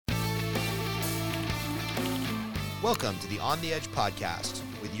Welcome to the On the Edge podcast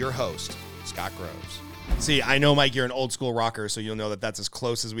with your host, Scott Groves. See, I know, Mike, you're an old school rocker, so you'll know that that's as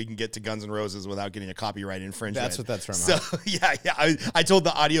close as we can get to Guns N' Roses without getting a copyright infringement. That's what that's from. So, huh? yeah. I told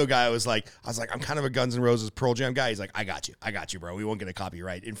the audio guy, I was like, I'm kind of a Guns N' Roses Pearl Jam guy. He's like, I got you, bro. We won't get a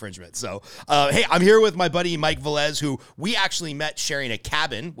copyright infringement. So, hey, I'm here with my buddy Mike Velez, who we actually met sharing a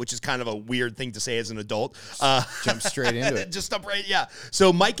cabin, which is kind of a weird thing to say as an adult. Jump straight into it. Just up right, yeah.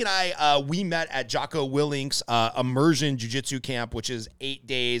 So Mike and I, we met at Jocko Willink's immersion jiu-jitsu camp, which is 8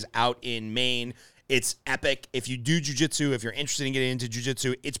 days out in Maine. It's epic. If you do jiu-jitsu, if you're interested in getting into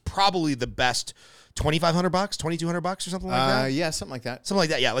jiu-jitsu, it's probably the best $2,500, $2,200 or something like that. Yeah, something like that. Something like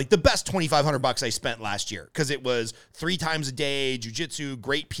that, yeah. Like the best $2,500 I spent last year because it was 3 times a day, jiu-jitsu,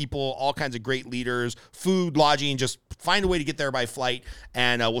 great people, all kinds of great leaders, food, lodging, just find a way to get there by flight,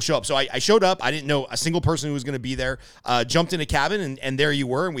 and we'll show up. So I showed up. I didn't know a single person who was going to be there. Jumped in a cabin, and there you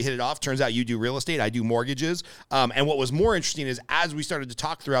were, and we hit it off. Turns out you do real estate. I do mortgages. And what was more interesting is as we started to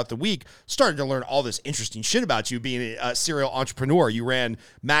talk throughout the week, started to learn all this interesting shit about you being a serial entrepreneur. You ran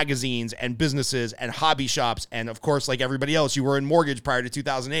magazines and businesses and hobby shops, and of course, like everybody else, you were in mortgage prior to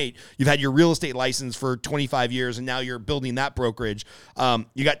 2008. You've had your real estate license for 25 years, and now you're building that brokerage.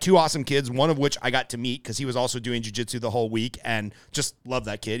 You got 2 awesome kids, one of which I got to meet because he was also doing jiu-jitsu the whole week, and just love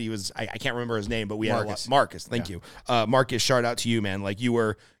that kid. He was, I can't remember his name, but we had a lot. Marcus, thank you. Marcus, shout out to you, man. Like you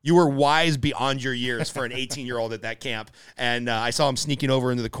were wise beyond your years for an 18-year-old at that camp, and I saw him sneaking over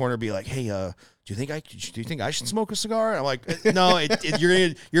into the corner, be like, "Hey, do you think I should smoke a cigar?" And I'm like, "No,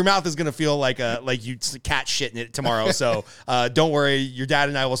 your mouth is gonna feel like you cat shit in it tomorrow. So don't worry, your dad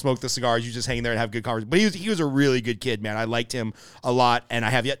and I will smoke the cigars. You just hang there and have good conversation." But he was a really good kid, man. I liked him a lot, and I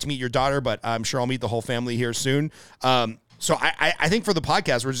have yet to meet your daughter, but I'm sure I'll meet the whole family here soon. So I think for the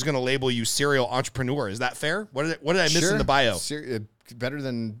podcast, we're just gonna label you serial entrepreneur. Is that fair? What did I miss in the bio? Better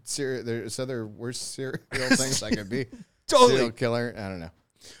than serial. There's other worse serial things I could be. Totally. Serial killer. I don't know.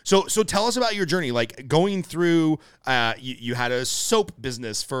 So tell us about your journey, like going through, you had a soap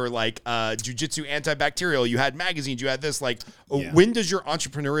business for like jiu-jitsu antibacterial, you had magazines, you had this, like, When does your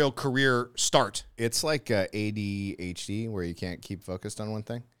entrepreneurial career start? It's like ADHD where you can't keep focused on one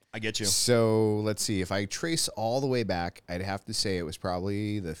thing. I get you. So let's see. If I trace all the way back, I'd have to say it was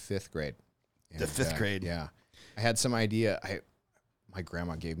probably the 5th grade. The 5th grade. Yeah. I had some idea. My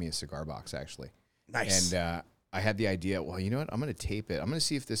grandma gave me a cigar box, actually. Nice. And I had the idea, well, you know what? I'm going to tape it. I'm going to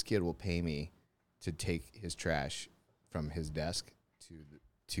see if this kid will pay me to take his trash from his desk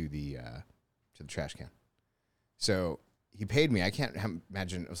to the trash can. So he paid me. I can't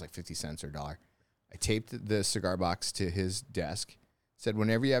imagine it was like 50 cents or $1. I taped the cigar box to his desk, said,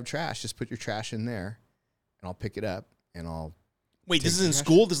 whenever you have trash, just put your trash in there, and I'll pick it up, and I'll... Wait, this is in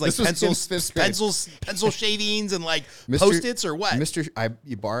school? This is like pencil shavings and like Post-its or what?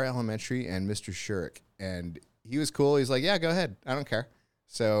 Bar Elementary and Mr. Shurik, and he was cool. He's like, yeah, go ahead. I don't care.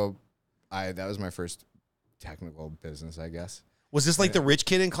 So that was my first technical business, I guess. Was this like the rich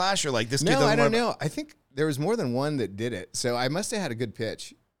kid in class or like this kid? No, I don't know. I think there was more than one that did it. So I must have had a good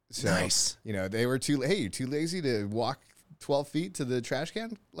pitch. So, nice. You know, they were you're too lazy to walk 12 feet to the trash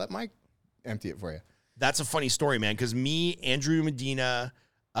can? Let Mike empty it for you. That's a funny story, man, because me, Andrew Medina,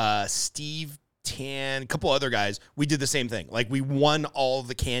 Steve Tan, a couple other guys, we did the same thing. Like, we won all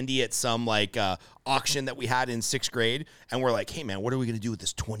the candy at some, like, auction that we had in 6th grade, and we're like, hey, man, what are we going to do with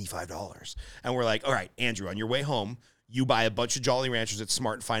this $25? And we're like, all right, Andrew, on your way home, you buy a bunch of Jolly Ranchers at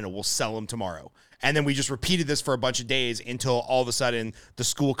Smart and Final. We'll sell them tomorrow. And then we just repeated this for a bunch of days until all of a sudden the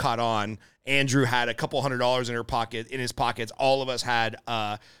school caught on. Andrew had a couple $100s in his pockets. All of us had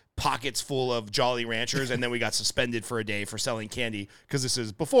pockets full of Jolly Ranchers, and then we got suspended for a day for selling candy because this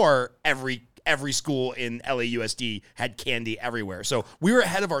is before every school in LAUSD had candy everywhere. So we were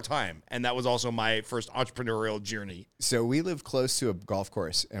ahead of our time, and that was also my first entrepreneurial journey. So we lived close to a golf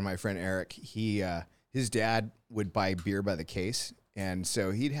course, and my friend Eric, his dad would buy beer by the case, and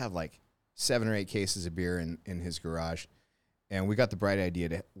so he'd have like 7 or 8 cases of beer in his garage, and we got the bright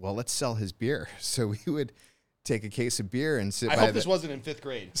idea let's sell his beer. So we would take a case of beer and sit. I hope this wasn't in 5th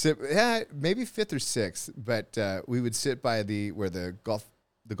grade. Maybe 5th or 6th, but we would sit by where the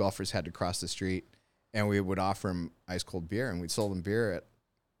golfers had to cross the street, and we would offer them ice cold beer, and we'd sold them beer at,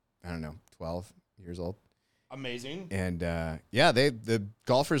 I don't know, 12 years old. Amazing. And the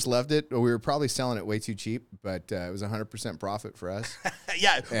golfers loved it. We were probably selling it way too cheap, but it was 100% profit for us.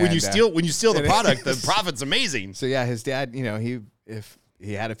 Yeah, when you steal the product, the profit's amazing. So yeah, his dad, if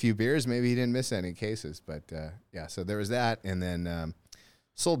he had a few beers, maybe he didn't miss any cases. But so there was that, and then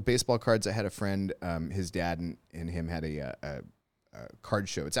sold baseball cards. I had a friend, his dad and him had a card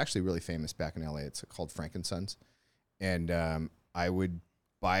show. It's actually really famous back in LA. It's called Frankensons, and I would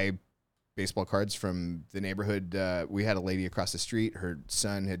buy baseball cards from the neighborhood. We had a lady across the street. Her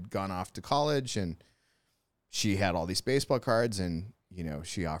son had gone off to college, and she had all these baseball cards, and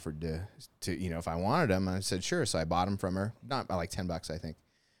she offered to if I wanted them. I said sure, so I bought them from her, not by like $10, I think.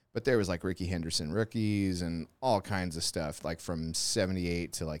 But there was like Ricky Henderson rookies and all kinds of stuff, like from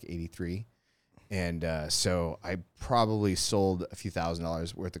 78 to like 83. And so I probably sold a few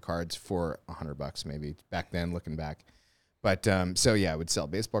 $1,000s worth of cards for $100 maybe back then, looking back. But so yeah, I would sell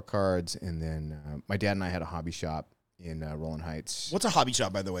baseball cards. And then my dad and I had a hobby shop in Rolling Heights. What's a hobby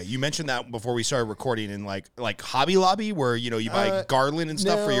shop, by the way? You mentioned that before we started recording, in like Hobby Lobby, where you buy garland and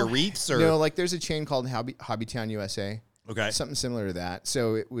stuff for your wreaths. Or no, like there's a chain called Hobbytown USA. Okay, something similar to that.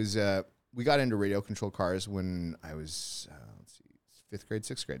 So it was we got into radio control cars when I was 5th grade,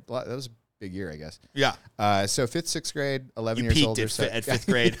 6th grade. That was a big year, I guess. Yeah. So 5th, 6th grade, 11 you years peaked old. At 5th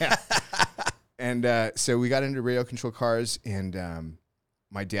grade. And so we got into radio control cars, and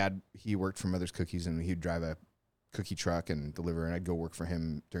my dad, he worked for Mother's Cookies, and he'd drive a cookie truck and deliver, and I'd go work for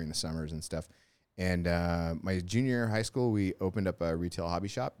him during the summers and stuff. And my junior year of high school, we opened up a retail hobby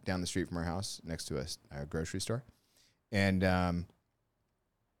shop down the street from our house next to a grocery store. And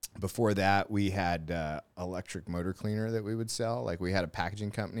before that, we had electric motor cleaner that we would sell. Like we had a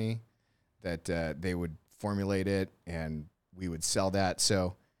packaging company that they would formulate it, and we would sell that.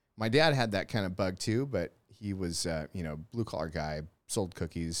 So my dad had that kind of bug too, but he was, blue collar guy, sold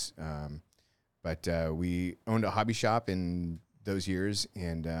cookies. But we owned a hobby shop in those years,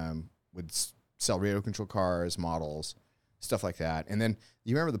 and would sell radio control cars, models, stuff like that. And then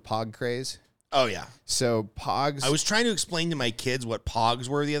you remember the Pog craze? Oh, yeah. So Pogs. I was trying to explain to my kids what Pogs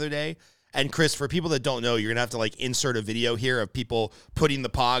were the other day. And Chris, for people that don't know, you're going to have to like insert a video here of people putting the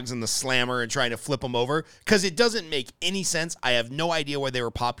Pogs in the slammer and trying to flip them over, because it doesn't make any sense. I have no idea why they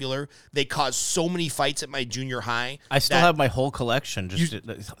were popular. They caused so many fights at my junior high. I still have my whole collection, just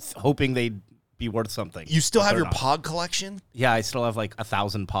hoping they'd be worth something. You still have your Pog collection? Yeah, I still have like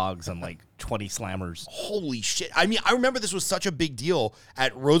 1,000 Pogs and like 20 Slammers. Holy shit. I mean, I remember this was such a big deal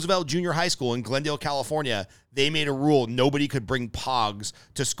at Roosevelt Junior High School in Glendale, California. They made a rule nobody could bring Pogs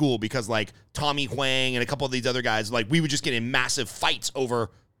to school because like Tommy Huang and a couple of these other guys, like we would just get in massive fights over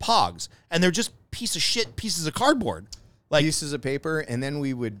Pogs. And they're just pieces of cardboard. Like pieces of paper. And then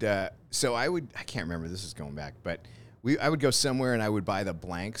we would, I can't remember, this is going back, but I would go somewhere and I would buy the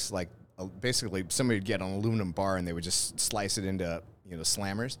blanks, like basically somebody would get an aluminum bar and they would just slice it into,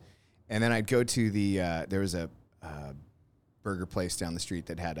 slammers. And then I'd go to there was a burger place down the street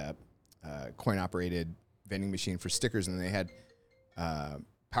that had a coin-operated vending machine for stickers, and they had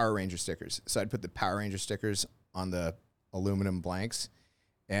Power Ranger stickers. So I'd put the Power Ranger stickers on the aluminum blanks,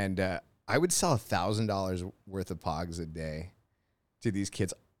 and I would sell $1,000 worth of Pogs a day to these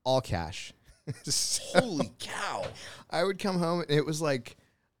kids, all cash. So holy cow. I would come home, and it was like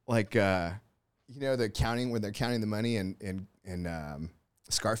the counting, when they're counting the money in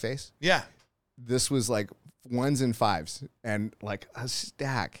Scarface. Yeah. This was like 1s and 5s and like a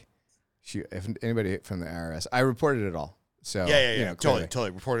stack. Shoot, if anybody from the IRS, I reported it all. So yeah. Totally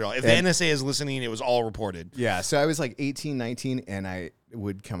reported it all. If the NSA is listening, it was all reported. Yeah. So I was like 18, 19, and I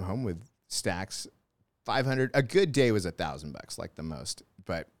would come home with stacks. 500. A good day was $1,000, like the most,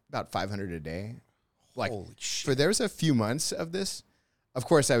 but about 500 a day. Like, holy shit. there was a few months of this. Of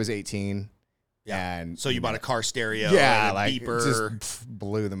course, I was 18. Yeah. And so you bought a car stereo, yeah, and a like beeper. Just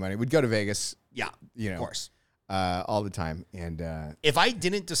blew the money. We'd go to Vegas. Yeah, of course. All the time. And if I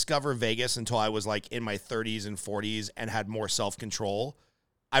didn't discover Vegas until I was like in my 30s and 40s and had more self-control,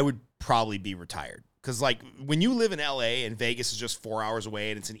 I would probably be retired. Because like when you live in LA and Vegas is just 4 hours away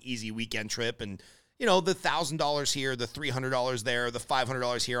and it's an easy weekend trip, and the $1,000 here, the $300 there, the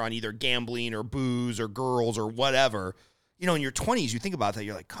 $500 here on either gambling or booze or girls or whatever. In your 20s, you think about that.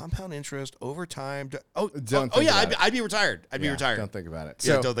 You're like, compound interest, overtime. I'd be retired. I'd be retired. Don't think about it.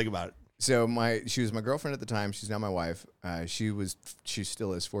 So, don't think about it. So she was my girlfriend at the time. She's now my wife. She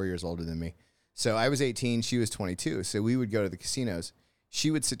still is 4 years older than me. So I was 18. She was 22. So we would go to the casinos.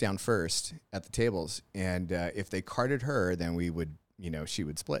 She would sit down first at the tables. And if they carded her, then we would, she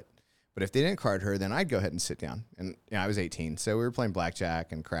would split. But if they didn't card her, then I'd go ahead and sit down. And I was 18. So we were playing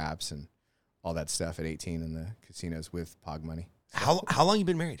blackjack and craps and all that stuff at 18 in the casinos with Pog money. So, how long you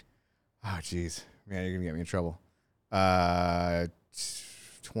been married? Oh, geez. Man, you're going to get me in trouble.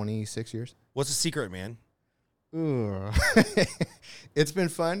 26 years. What's the secret, man? It's been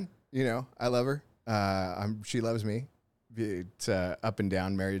fun. I love her. She loves me. It's up and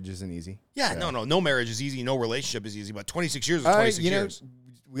down. Marriage isn't easy. Yeah, so. No marriage is easy. No relationship is easy. But 26 years is 26 years.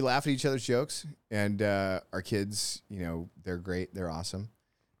 We laugh at each other's jokes, and our kids, they're great. They're awesome.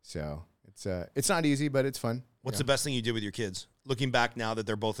 So it's not easy, but it's fun. What's the best thing you did with your kids? looking back now that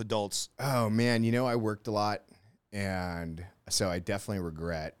they're both adults? Oh man, you know, I worked a lot, and so I definitely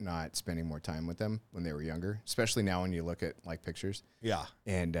regret not spending more time with them when they were younger, especially now when you look at like pictures Yeah.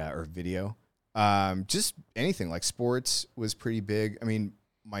 and or video. Just anything like sports was pretty big. I mean,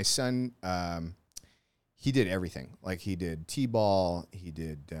 my son, he did everything. Like he did t-ball, he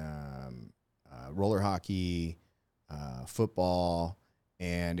did roller hockey, football,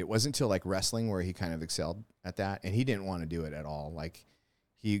 and it wasn't until like wrestling where he kind of excelled at that, and he didn't want to do it at all. Like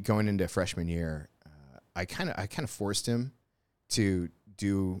he going into freshman year, I kind of forced him to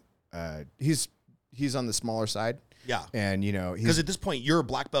do. He's on the smaller side. Yeah. And you know, because at this point you're a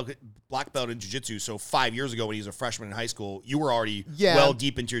black belt in jiu-jitsu. So 5 years ago when he was a freshman in high school, you were already well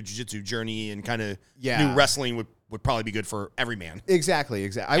deep into your jiu-jitsu journey and kind of knew wrestling would probably be good for every man. Exactly.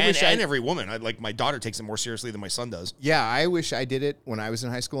 And every woman. Like my daughter takes it more seriously than my son does. Yeah, I wish I did it when I was in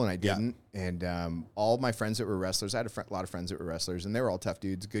high school and I didn't. Yeah. And all my friends that were wrestlers, I had a lot of friends that were wrestlers, and they were all tough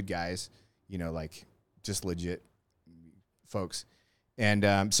dudes, good guys, you know, like just legit folks.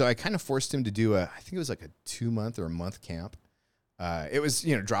 And so I kind of forced him to do I think it was like a 2-month or a month camp. It was,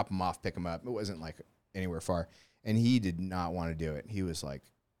 you know, drop him off, pick him up. It wasn't like anywhere far. And he did not want to do it. He was like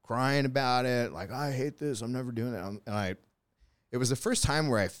crying about it. Like, I hate this. I'm never doing it. It was the first time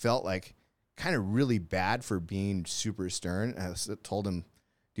where I felt like kind of really bad for being super stern. I told him,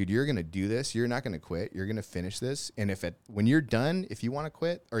 dude, you're going to do this. You're not going to quit. You're going to finish this. And when you're done, if you want to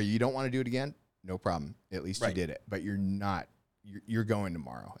quit or you don't want to do it again, no problem. At least you did it. But you're not. You're going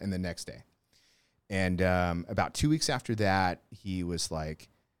tomorrow and the next day. And about 2 weeks after that, he was like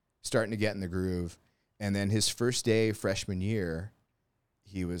starting to get in the groove. And then his first day freshman year,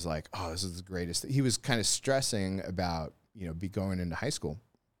 he was like, oh, this is the greatest. He was kind of stressing about, you know, going into high school.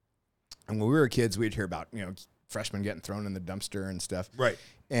 And when we were kids, we'd hear about, you know, freshmen getting thrown in the dumpster and stuff. Right.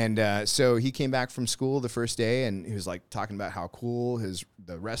 And so he came back from school the first day and he was like talking about how cool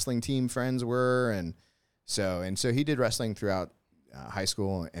the wrestling team friends were. And so he did wrestling throughout high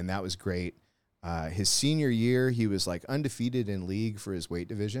school, and that was great. His senior year, he was like undefeated in league for his weight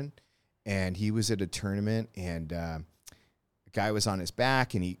division, and he was at a tournament, and a guy was on his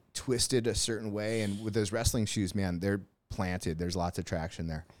back, and he twisted a certain way, and with those wrestling shoes, man, they're planted. There's lots of traction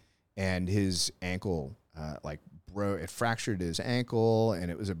there, and his ankle it fractured his ankle, and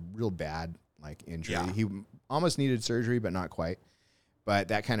it was a real bad like injury. Yeah. He almost needed surgery, but not quite. But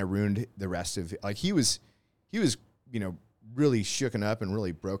that kind of ruined the rest of like he was, you know, really shooken up and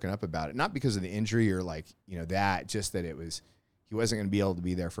really broken up about it. Not because of the injury or like, you know, just that he wasn't going to be able to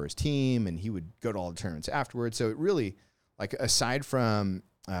be there for his team, and he would go to all the tournaments afterwards. So it really, like, aside from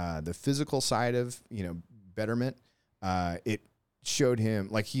the physical side of, you know, betterment, it showed him,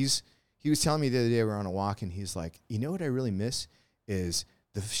 like, he was telling me the other day we were on a walk, and he's like, you know what I really miss is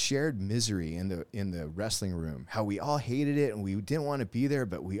the shared misery in the wrestling room, how we all hated it and we didn't want to be there,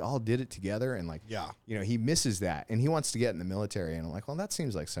 but we all did it together. And like, you know, he misses that, and he wants to get in the military. And I'm like, well, that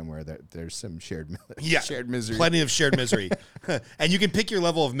seems like somewhere that there's some shared misery, plenty of shared misery. And you can pick your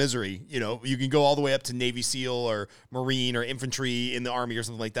level of misery. You know, you can go all the way up to Navy SEAL or Marine or infantry in the Army or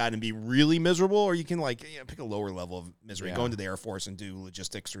something like that and be really miserable, or you can like, you know, pick a lower level of misery, go into the Air Force and do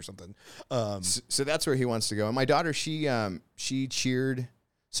logistics or something. So that's where he wants to go. And my daughter, she cheered.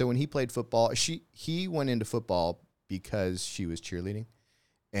 So when he played football, he went into football because she was cheerleading,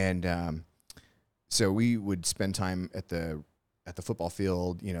 and so we would spend time at the football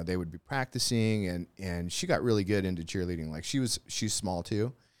field. You know, they would be practicing, and she got really good into cheerleading. Like she's small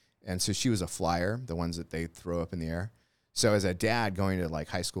too, and so she was a flyer, the ones that they throw up in the air. So as a dad going to like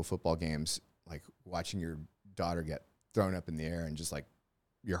high school football games, like watching your daughter get thrown up in the air and just like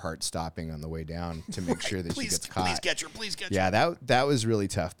your heart stopping on the way down to make sure that she gets caught. Please catch her. Yeah, that was really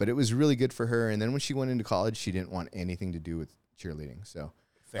tough, but it was really good for her. And then when she went into college, she didn't want anything to do with cheerleading. So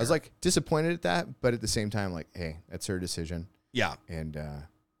I was like disappointed at that, but at the same time, like, hey, that's her decision. Yeah. And,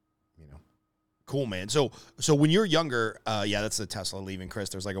 you know. Cool, man. So when you're younger, that's the Tesla leaving, Chris.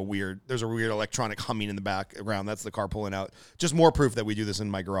 There's a weird electronic humming in the background. That's the car pulling out. Just more proof that we do this in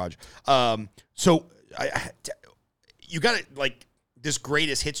my garage. So you got it, like, this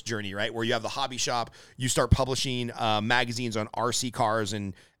greatest hits journey, right? Where you have the hobby shop, you start publishing magazines on RC cars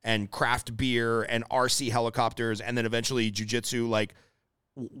and craft beer and RC helicopters, and then eventually jiu-jitsu. Like,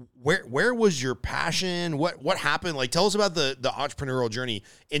 where was your passion? What happened? Like, tell us about the entrepreneurial journey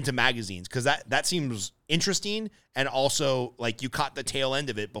into magazines, because that seems interesting, and also like you caught the tail end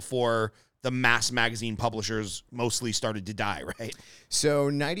of it before the mass magazine publishers mostly started to die, right?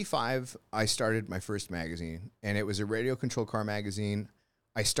 So 95, I started my first magazine, and it was a radio control car magazine.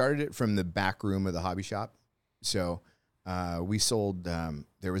 I started it from the back room of the hobby shop. So we sold,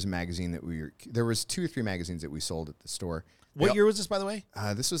 there was a magazine there was 2 or 3 magazines that we sold at the store. What Yep. year was this, by the way?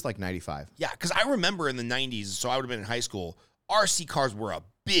 This was like 95. Yeah, because I remember in the 90s, so I would have been in high school, RC cars were a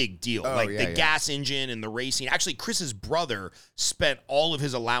big deal. Oh, like yeah, the yeah. gas engine and the racing. Actually, Chris's brother spent all of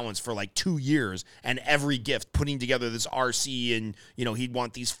his allowance for like 2 years and every gift putting together this RC. And, you know, he'd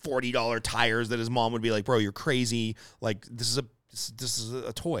want these $40 tires that his mom would be like, bro, you're crazy. Like, this is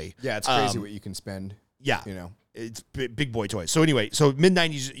a toy. Yeah, it's crazy what you can spend. Yeah. You know. It's big boy toys. So anyway, so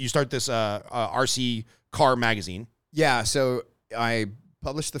mid-90s, you start this RC car magazine. Yeah, so I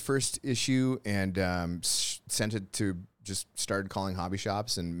published the first issue and sent it to, just started calling hobby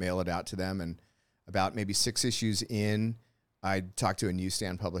shops and mail it out to them. And about maybe 6 issues in, I talked to a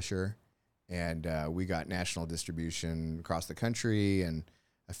newsstand publisher, and we got national distribution across the country. And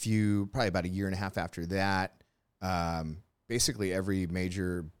probably about a year and a half after that, basically every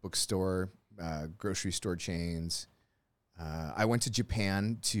major bookstore, grocery store chains. I went to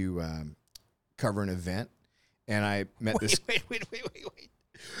Japan to cover an event, and I met this. Wait.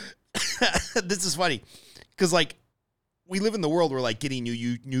 This is funny because, like, we live in the world where, like, getting new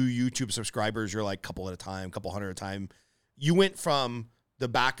YouTube subscribers, you're like a couple at a time, couple hundred at a time. You went from the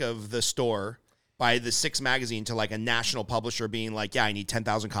back of the store by the Six magazine to like a national publisher being like, yeah, I need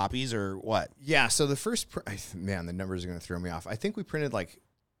 10,000 copies or what? Yeah, so the first, man, the numbers are going to throw me off. I think we printed like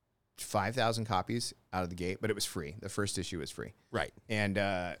 5,000 copies out of the gate, but it was free. The first issue was free. Right. And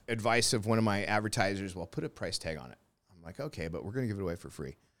advice of one of my advertisers, well, put a price tag on it. I'm like, okay, but we're going to give it away for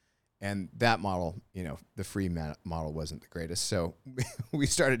free. And that model, you know, the free model wasn't the greatest. So we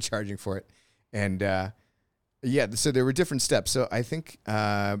started charging for it. And yeah, so there were different steps. So I think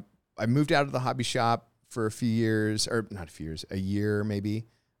I moved out of the hobby shop for a few years, or not a few years, a year maybe,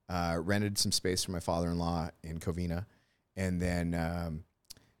 rented some space for my father-in-law in Covina, and then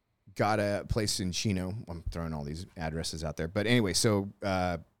got a place in Chino. I'm throwing all these addresses out there. But anyway, so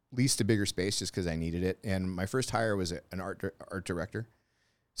leased a bigger space just because I needed it. And my first hire was an art director.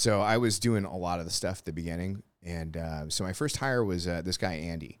 So I was doing a lot of the stuff at the beginning. And so my first hire was this guy,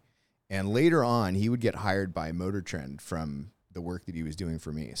 Andy. And later on, he would get hired by Motor Trend from the work that he was doing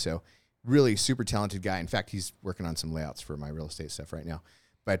for me. So really super talented guy. In fact, he's working on some layouts for my real estate stuff right now.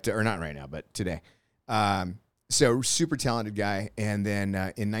 But or not right now, but today. So super talented guy. And then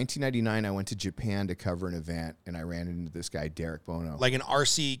in 1999, I went to Japan to cover an event, and I ran into this guy, Derek Bono. Like an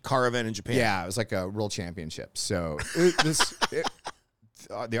RC car event in Japan. Yeah, it was like a world championship. So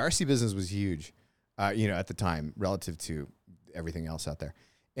the RC business was huge, you know, at the time relative to everything else out there.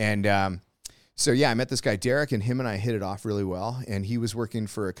 And so, yeah, I met this guy, Derek, and him and I hit it off really well. And he was working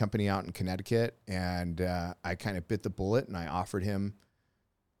for a company out in Connecticut, and I kind of bit the bullet, and I offered him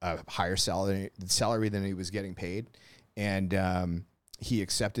a higher salary than he was getting paid. And he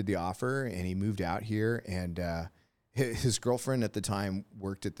accepted the offer, and he moved out here. And his girlfriend at the time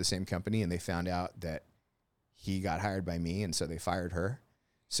worked at the same company, and they found out that he got hired by me, and so they fired her.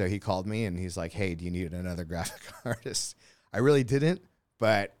 So he called me, and he's like, hey, do you need another graphic artist? I really didn't,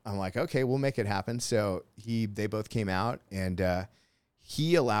 but I'm like, okay, we'll make it happen. So they both came out, and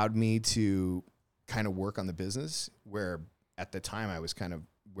he allowed me to kind of work on the business, where at the time I was kind of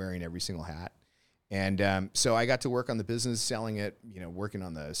wearing every single hat. And so I got to work on the business, selling it, you know, working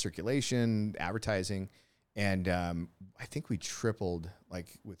on the circulation, advertising. And I think we tripled like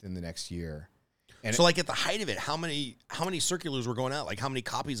within the next year. And so, like, at the height of it, how many circulars were going out? Like, how many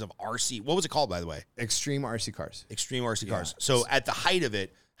copies of RC? What was it called, by the way? Extreme RC cars. Extreme RC cars. So, at the height of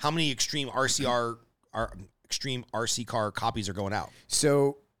it, how many extreme RC car copies are going out?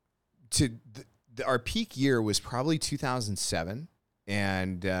 So, our peak year was probably 2007,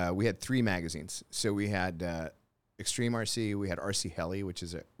 and we had 3 magazines. So we had Extreme RC, we had RC Heli, which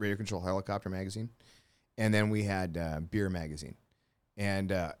is a radio control helicopter magazine, and then we had Beer magazine,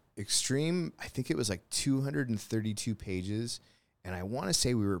 and Extreme, I think it was like 232 pages, and I want to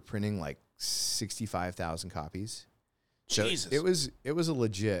say we were printing like 65,000 copies. So Jesus. it was a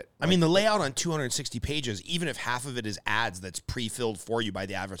legit. I mean, the layout on 260 pages, even if half of it is ads that's pre-filled for you by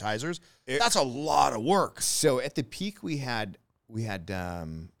the advertisers, that's a lot of work. So at the peak, we had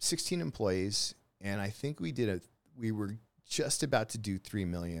 16 employees, and I think we were just about to do 3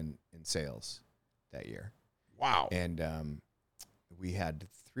 million in sales that year. Wow. And we had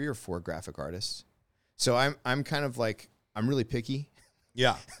 3 or 4 graphic artists. So I'm kind of like, I'm really picky.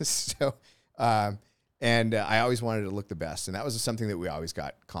 Yeah. So, and I always wanted to look the best. And that was something that we always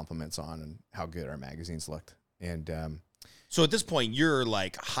got compliments on, and how good our magazines looked. And so at this point, you're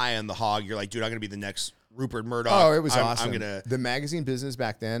like high on the hog. You're like, dude, I'm going to be the next Rupert Murdoch. Oh, it was I'm awesome. gonna. The magazine business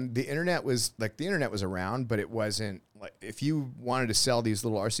back then, the internet was around, but it wasn't like, if you wanted to sell these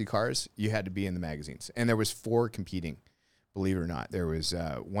little RC cars, you had to be in the magazines. And there was 4 competing, believe it or not. There was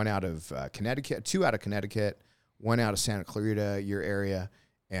 1 out of Connecticut, 2 out of Connecticut, one out of Santa Clarita, your area,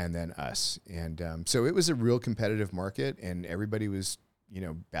 and then us. And so it was a real competitive market, and everybody was,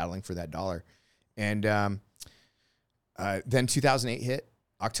 battling for that dollar. And then 2008 hit,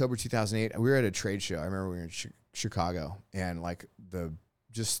 October 2008. We were at a trade show. I remember we were in Chicago, and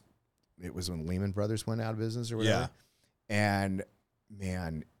it was when Lehman Brothers went out of business or whatever. Yeah. And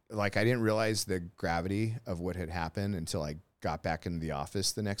man, I didn't realize the gravity of what had happened until I got back into the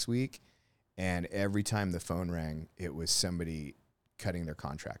office the next week. And every time the phone rang, it was somebody cutting their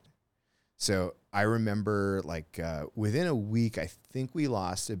contract. So I remember within a week, I think we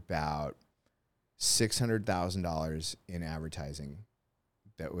lost about $600,000 in advertising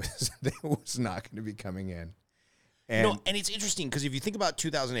that was not going to be coming in. And and it's interesting because if you think about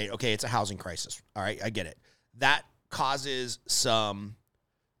 2008, okay, it's a housing crisis. All right, I get it. That causes some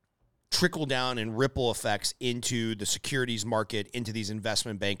trickle down and ripple effects into the securities market, into these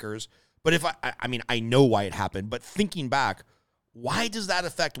investment bankers. But if I know why it happened, but thinking back, why does that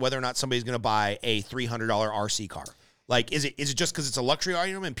affect whether or not somebody's going to buy a $300 RC car? Is it just because it's a luxury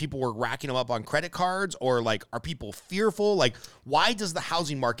item and people were racking them up on credit cards, or are people fearful? Why does the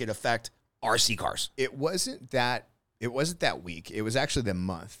housing market affect RC cars? It wasn't that week. It was actually the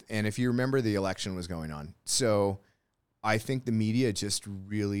month. And if you remember, the election was going on. So I think the media just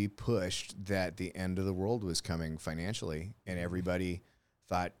really pushed that the end of the world was coming financially, and everybody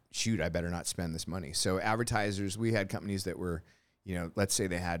thought, shoot, I better not spend this money. So advertisers, we had companies that were, let's say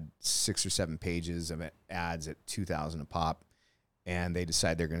they had 6 or 7 pages of ads at $2,000 a pop, and they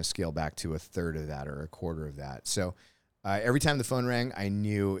decide they're going to scale back to a third of that or a quarter of that. So every time the phone rang, I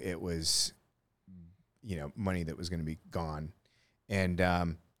knew it was, money that was going to be gone. And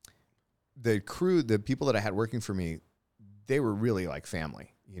the crew, the people that I had working for me, they were really like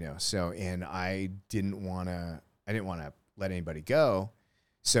family, So, and I didn't want to let anybody go.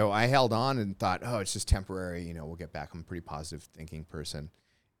 So I held on and thought, oh, it's just temporary. We'll get back. I'm a pretty positive thinking person.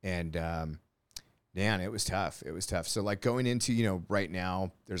 And, man, it was tough. It was tough. So going into, right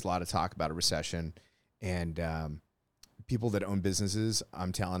now, there's a lot of talk about a recession, and people that own businesses,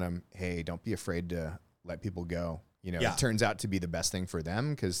 I'm telling them, hey, don't be afraid to let people go. It turns out to be the best thing for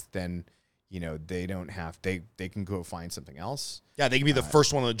them, because then, they don't have, they can go find something else. Yeah, they can be the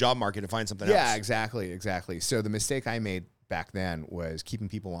first one on the job market to find something else. Yeah, exactly. So the mistake I made back then was keeping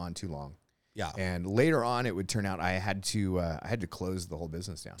people on too long. Yeah. And later on, it would turn out I had to close the whole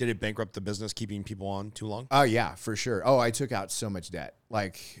business down. Did it bankrupt the business keeping people on too long? Oh yeah, for sure. Oh, I took out so much debt. I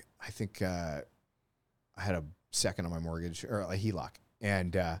think I had a second on my mortgage, or a HELOC,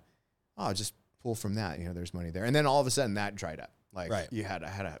 and just pull from that. There's money there, and then all of a sudden that dried up. Right. I had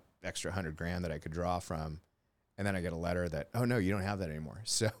an extra $100,000 that I could draw from, and then I get a letter that, oh no, you don't have that anymore.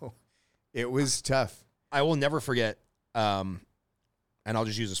 So it was tough. I will never forget. And I'll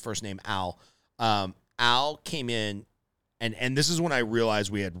just use his first name, Al. Al came in, and this is when I realized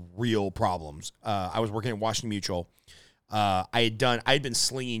we had real problems. I was working at Washington Mutual. I had been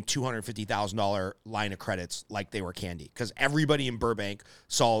slinging $250,000 line of credits like they were candy, because everybody in Burbank,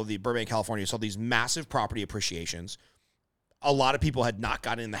 California, saw these massive property appreciations. A lot of people had not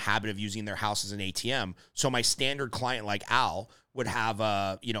gotten in the habit of using their house as an ATM. So my standard client like Al would have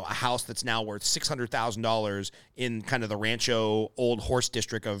a house that's now worth $600,000 in kind of the Rancho Old Horse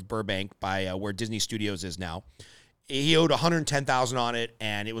District of Burbank by where Disney Studios is now. He owed $110,000 on it,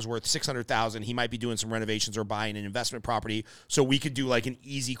 and it was worth $600,000. He might be doing some renovations or buying an investment property, so we could do an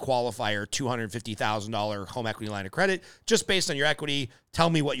easy qualifier $250,000 home equity line of credit just based on your equity. Tell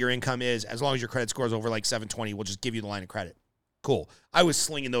me what your income is. As long as your credit score is over 720, we'll just give you the line of credit. Cool. I was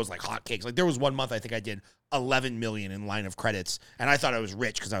slinging those like hotcakes. There was one month I think I did $11 million in line of credits, and I thought I was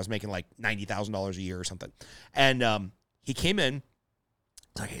rich because I was making $90,000 a year or something. And he came in.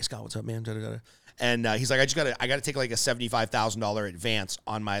 He's like, "Hey Scott, what's up, man?" And he's like, I got to take a $75,000 advance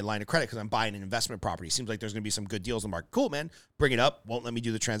on my line of credit because I'm buying an investment property. Seems like there's going to be some good deals in the market. Cool, man. Bring it up. Won't let me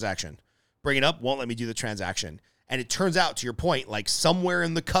do the transaction. Bring it up. Won't let me do the transaction. And it turns out, to your point, somewhere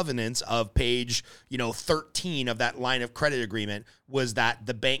in the covenants of page, 13 of that line of credit agreement was that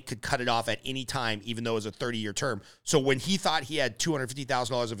the bank could cut it off at any time, even though it was a 30-year term. So when he thought he had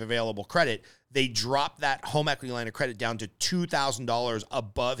 $250,000 of available credit, they dropped that home equity line of credit down to $2,000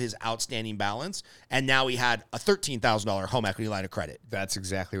 above his outstanding balance. And now he had a $13,000 home equity line of credit. That's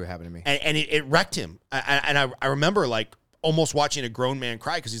exactly what happened to me. And it wrecked him. And I remember almost watching a grown man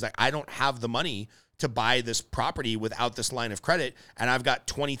cry because he's like, I don't have the money to buy this property without this line of credit, and I've got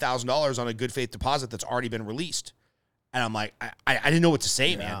 $20,000 on a good faith deposit that's already been released. And I'm like, I didn't know what to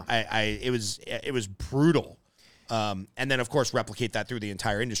say, man. It was brutal. And then of course replicate that through the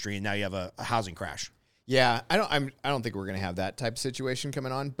entire industry, and now you have a housing crash. Yeah, I don't think we're gonna have that type of situation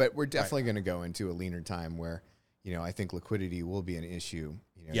coming on, but we're definitely gonna go into a leaner time where, I think liquidity will be an issue.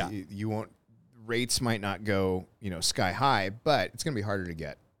 Yeah. You won't, rates might not go, sky high, but it's going to be harder to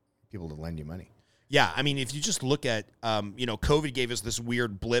get people to lend you money. Yeah, I mean, if you just look at, COVID gave us this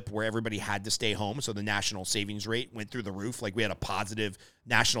weird blip where everybody had to stay home, so the national savings rate went through the roof. Like, we had a positive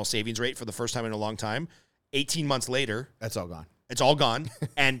national savings rate for the first time in a long time. 18 months later, That's all gone. it's all gone,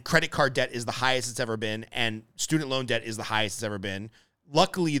 and credit card debt is the highest it's ever been, and student loan debt is the highest it's ever been.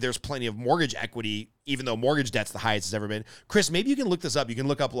 Luckily, there's plenty of mortgage equity, even though mortgage debt's the highest it's ever been. Chris, maybe you can look this up. You can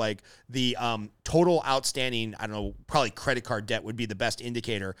look up like the total outstanding, I don't know, probably credit card debt would be the best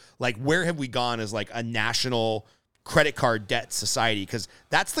indicator. Like, where have we gone as like a national credit card debt society? Because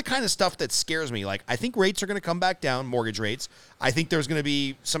that's the kind of stuff that scares me. Like, I think rates are going to come back down, mortgage rates. I think there's going to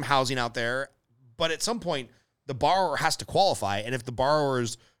be some housing out there. But at some point, the borrower has to qualify. And if the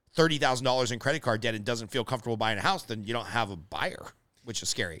borrower's $30,000 in credit card debt and doesn't feel comfortable buying a house, then you don't have a buyer, which is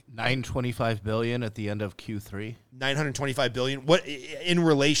scary. $925 billion at the end of Q3. $925 billion. What, in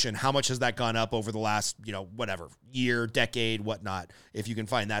relation, how much has that gone up over the last, year, decade, whatnot? If you can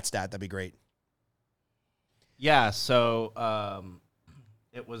find that stat, that'd be great. Yeah, so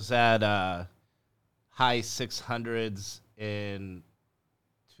it was at high 600s in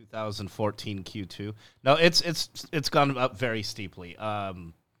 2014 Q2. No, it's gone up very steeply.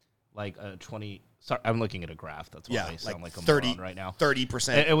 Like 20. Sorry, I'm looking at a graph. That's why I sound like a 30, moron right now.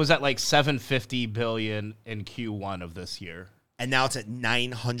 30%. It was at like $750 billion in Q1 of this year. And now it's at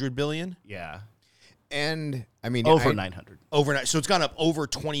 $900 billion? Yeah. And I mean, over 900. Overnight. So it's gone up over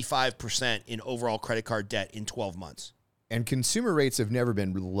 25% in overall credit card debt in 12 months. And consumer rates have never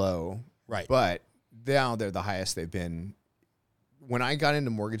been low. Right. But now they're the highest they've been. When I got into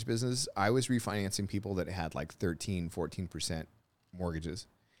mortgage business, I was refinancing people that had like 13, 14% mortgages.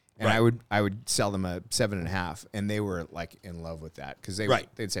 And Right. I would sell them a 7.5, and they were like in love with that because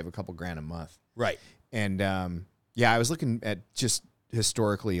they'd save a couple grand a month. Right. And I was looking at just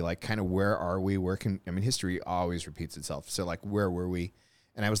historically, like kind of where are we? History always repeats itself. So like, where were we?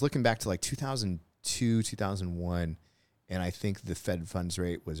 And I was looking back to like 2002, 2001, and I think the Fed funds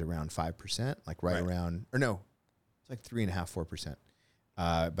rate was around 5%, like right around, or no, it's like 3.5%,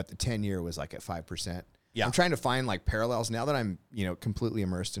 4%. But the 10-year was like at 5%. Yeah. I'm trying to find like parallels now that I'm, completely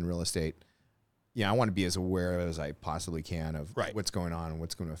immersed in real estate. I want to be as aware as I possibly can of what's going on and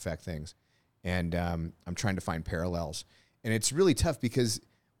what's going to affect things. And I'm trying to find parallels. And it's really tough because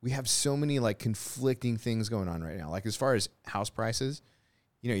we have so many like conflicting things going on right now. Like as far as house prices,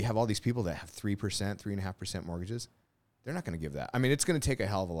 you have all these people that have 3%, 3.5% mortgages. They're not going to give that. I mean, it's going to take a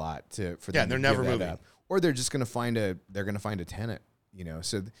hell of a lot for them to they're never give that moving. up. Or they're just going to find a tenant.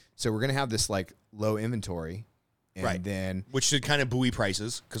 So we're going to have this like low inventory, and then which should kind of buoy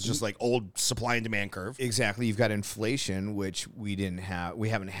prices because just like old supply and demand curve. Exactly, you've got inflation, which we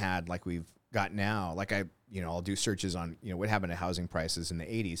haven't had like we've got now. Like I'll do searches on what happened to housing prices in the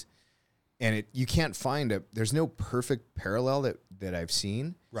 80s, and you can't find there's no perfect parallel that I've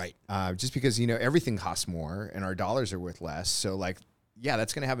seen. Right. Just because everything costs more and our dollars are worth less, so like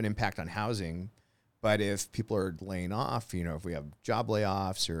that's going to have an impact on housing. But if people are laying off, if we have job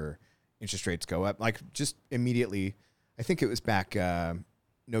layoffs or interest rates go up, like just immediately, I think it was back,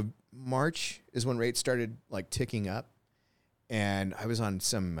 March is when rates started like ticking up. And I was on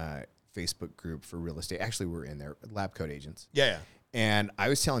some Facebook group for real estate. Actually, we're in there, Lab Coat Agents. Yeah. And I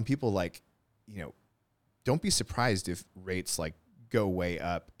was telling people like, don't be surprised if rates like go way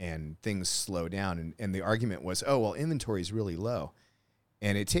up and things slow down. And the argument was, oh, well, inventory is really low.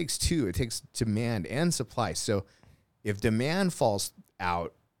 And it takes two. It takes demand and supply. So if demand falls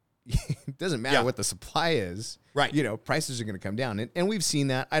out, it doesn't matter what the supply is. Right. Prices are going to come down. And we've seen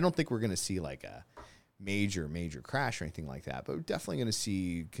that. I don't think we're going to see like a major crash or anything like that. But we're definitely going to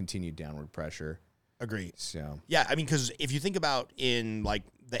see continued downward pressure. Agreed. So yeah, I mean, because if you think about in like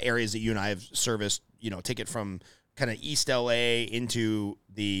the areas that you and I have serviced, take it from kind of East LA into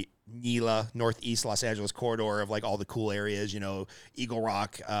the NELA, Northeast Los Angeles corridor of like all the cool areas, Eagle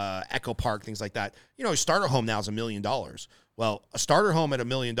Rock, Echo Park, things like that. A starter home now is $1 million. Well, a starter home at $1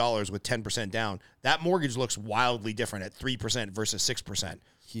 million with 10% down, that mortgage looks wildly different at 3% versus 6%.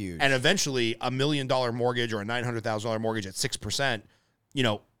 huge. And eventually a $1 million mortgage or a $900,000 mortgage at 6%,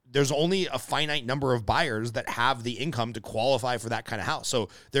 there's only a finite number of buyers that have the income to qualify for that kind of house. So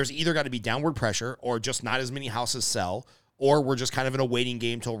there's either got to be downward pressure or just not as many houses sell, or we're just kind of in a waiting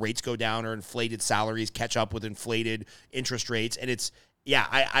game till rates go down or inflated salaries catch up with inflated interest rates. And it's,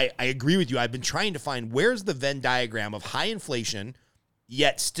 I agree with you. I've been trying to find where's the Venn diagram of high inflation,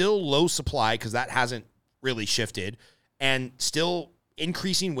 yet still low supply, because that hasn't really shifted, and still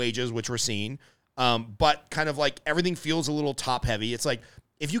increasing wages, which we're seeing. But kind of like everything feels a little top heavy. It's like,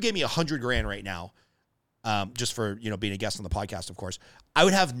 if you gave me $100,000 right now, just for, being a guest on the podcast, of course, I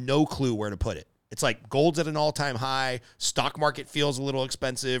would have no clue where to put it. It's like gold's at an all-time high. Stock market feels a little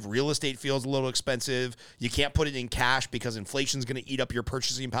expensive. Real estate feels a little expensive. You can't put it in cash because inflation's going to eat up your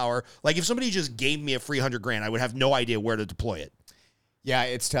purchasing power. Like if somebody just gave me a free $100,000, I would have no idea where to deploy it. Yeah,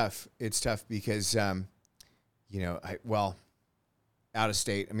 it's tough. It's tough because, out of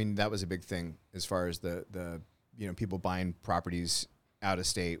state. I mean, that was a big thing as far as the people buying properties out of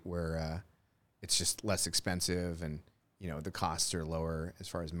state where it's just less expensive and the costs are lower as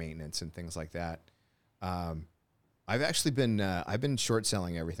far as maintenance and things like that. I've actually been short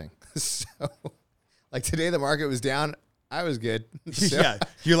selling everything. So, like today, the market was down. I was good. So, yeah,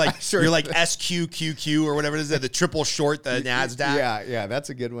 you're like SQQQ or whatever it is, the triple short, the Nasdaq. Yeah, that's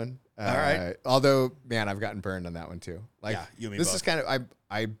a good one. All right. Although, man, I've gotten burned on that one too. Like, yeah, you and me this both. is kind of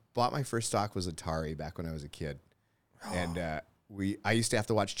I bought my first stock was Atari back when I was a kid, and I used to have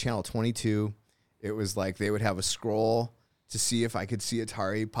to watch Channel 22. It was like they would have a scroll to see if I could see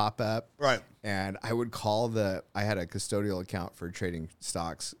Atari pop up. Right. And I would call I had a custodial account for trading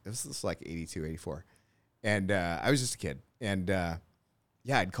stocks. It was like 82, 84. And I was just a kid. And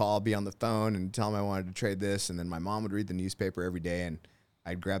I'd call, be on the phone and tell them I wanted to trade this. And then my mom would read the newspaper every day and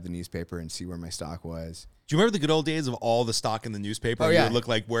I'd grab the newspaper and see where my stock was. Do you remember the good old days of all the stock in the newspaper? Oh, yeah. It would look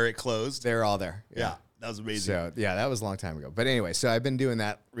like where it closed. They're all there. Yeah. That was amazing. So, yeah, that was a long time ago. But anyway, so I've been doing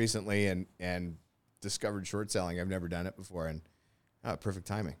that recently and discovered short selling. I've never done it before. And perfect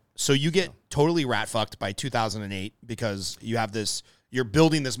timing. So you get totally rat fucked by 2008 because you're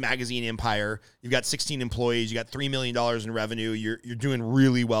building this magazine empire. You've got 16 employees. You got $3 million in revenue. You're doing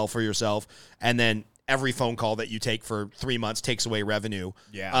really well for yourself. And then every phone call that you take for 3 months takes away revenue.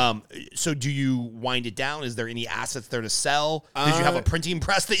 Yeah. So do you wind it down? Is there any assets there to sell? Did you have a printing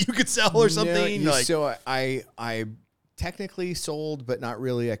press that you could sell or something? No, so I technically sold, but not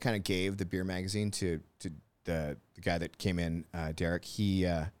really. I kind of gave the beer magazine to the guy that came in, Derek. He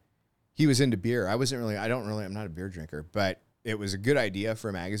was into beer. I'm not a beer drinker, but it was a good idea for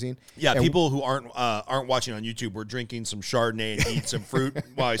a magazine. Yeah, and people who aren't watching on YouTube, we're drinking some Chardonnay and eating some fruit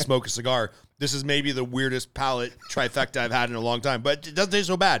while I smoke a cigar. This is maybe the weirdest palate trifecta I've had in a long time, but it doesn't taste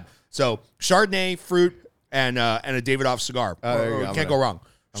so bad. So Chardonnay, fruit, and a Davidoff cigar. Can't go wrong.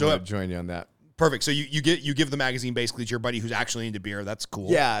 I'm gonna join you on that. Perfect. So you give the magazine basically to your buddy who's actually into beer. That's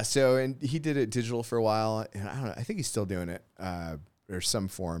cool. Yeah. So and he did it digital for a while, and I don't know. I think he's still doing it or some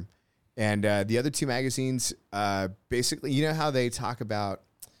form. And the other two magazines, basically, you know how they talk about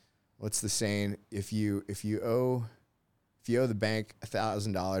what's the saying? If you owe the bank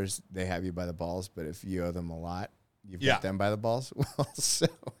 $1,000, they have you by the balls. But if you owe them a lot, you've got them by the balls. Well, so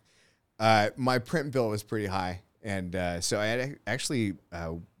my print bill was pretty high, and so I had actually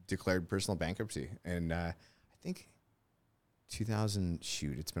declared personal bankruptcy, and I think 2000.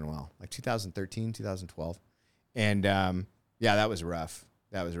 Shoot, it's been a while, like 2013, 2012, and that was rough.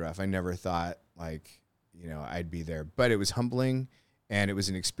 That was rough. I never thought I'd be there, but it was humbling and it was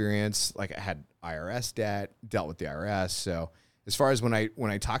an experience. Like I had IRS debt, dealt with the IRS. So as far as when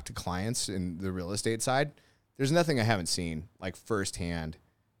I talk to clients in the real estate side, there's nothing I haven't seen like firsthand.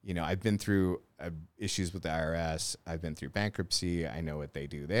 I've been through issues with the IRS. I've been through bankruptcy. I know what they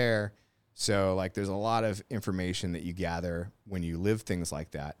do there. So like there's a lot of information that you gather when you live things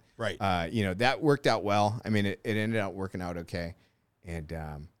like that. Right. That worked out well. I mean, it ended up working out okay. And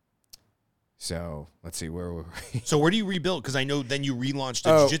so let's see, where were we? So where do you rebuild? Because I know then you relaunched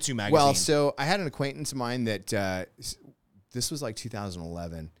a jiu-jitsu magazine. Well, so I had an acquaintance of mine that this was like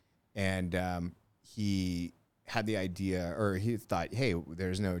 2011, and he had the idea, or he thought, hey,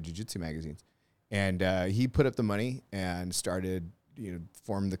 there's no jiu-jitsu magazines. And he put up the money and started,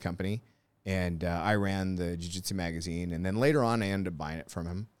 formed the company. And I ran the jiu-jitsu magazine. And then later on, I ended up buying it from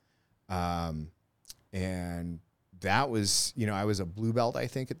him. And that was, I was a blue belt, I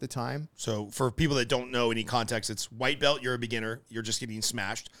think, at the time. So for people that don't know any context, it's white belt, you're a beginner, you're just getting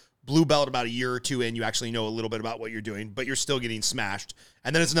smashed. Blue belt, about a year or two in, you actually know a little bit about what you're doing, but you're still getting smashed.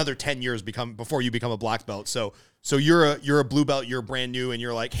 And then it's another 10 years before you become a black belt. So you're a blue belt, you're brand new, and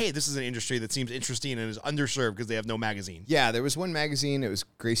you're like, hey, this is an industry that seems interesting and is underserved because they have no magazine. Yeah, there was one magazine, it was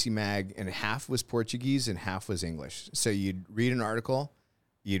Gracie Mag, and half was Portuguese and half was English. So you'd read an article,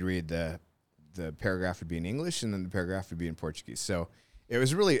 you'd read the paragraph would be in English, and then the paragraph would be in Portuguese. So it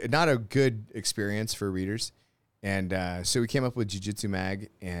was really not a good experience for readers. And so we came up with Jiu-Jitsu Mag,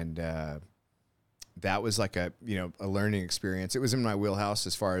 and that was like a learning experience. It was in my wheelhouse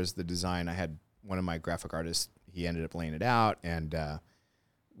as far as the design. I had one of my graphic artists, he ended up laying it out. And I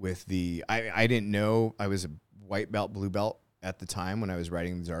didn't know I was a white belt, blue belt at the time when I was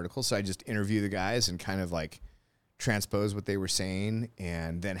writing these articles. So I just interview the guys and kind of like transpose what they were saying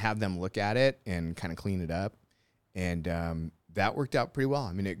and then have them look at it and kind of clean it up. And that worked out pretty well.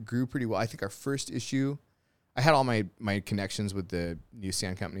 I mean, it grew pretty well. I think our first issue, I had all my connections with the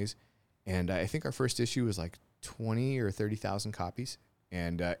newsstand companies, and I think our first issue was like 20 or 30,000 copies,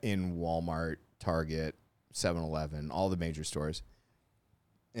 and in Walmart, Target, 7-Eleven, all the major stores.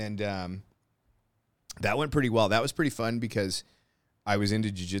 And that went pretty well. That was pretty fun because I was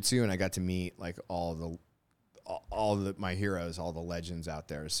into jiu-jitsu and I got to meet like all my heroes, all the legends out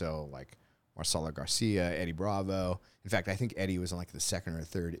there. So like Marcelo Garcia, Eddie Bravo. In fact, I think Eddie was on like the second or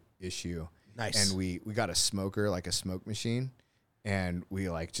third issue. Nice. And we got a smoker, like a smoke machine, and we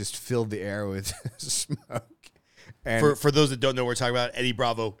like just filled the air with smoke. And For those that don't know what we're talking about, Eddie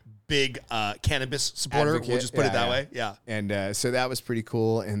Bravo, big cannabis supporter. Advocate. We'll just put it that Yeah. way. Yeah. And so that was pretty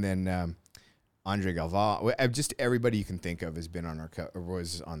cool. And then Andre Galvao, just everybody you can think of has been on or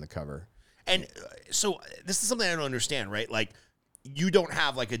was on the cover. And so this is something I don't understand, right? Like, you don't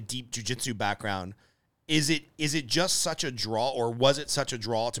have like a deep jiu-jitsu background. Is it just such a draw, or was it such a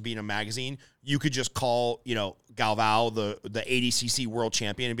draw to be in a magazine? You could just call, Galvao, the 80cc world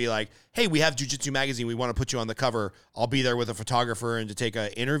champion, and be like, hey, we have Jiu-Jitsu magazine. We want to put you on the cover. I'll be there with a photographer and to take an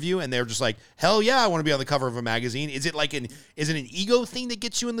interview. And they're just like, hell yeah, I want to be on the cover of a magazine. Is it an ego thing that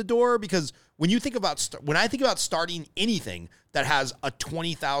gets you in the door? Because when I think about starting anything that has a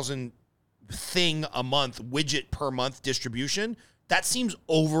 20,000 thing a month, widget per month distribution, that seems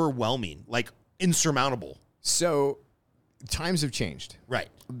overwhelming, like insurmountable. So times have changed. Right.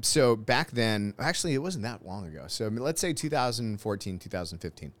 So back then, actually, it wasn't that long ago. So I mean, let's say 2014,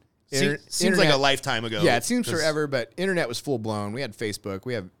 2015. Seems like a lifetime ago. Yeah, it seems forever, but internet was full blown. We had Facebook,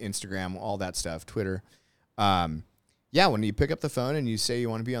 we have Instagram, all that stuff, Twitter. Yeah, when you pick up the phone and you say you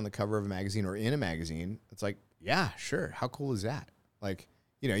want to be on the cover of a magazine or in a magazine, it's like, yeah, sure. How cool is that? Like,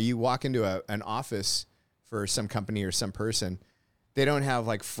 you walk into an office for some company or some person, they don't have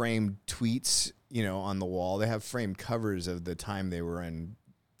like framed tweets, on the wall. They have framed covers of the time they were in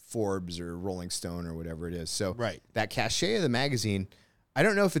Forbes or Rolling Stone or whatever it is. So right. That cachet of the magazine, I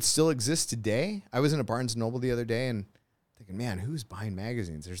don't know if it still exists today. I was in a Barnes & Noble the other day and thinking, man, who's buying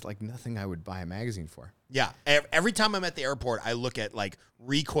magazines? There's like nothing I would buy a magazine for. Yeah. Every time I'm at the airport, I look at like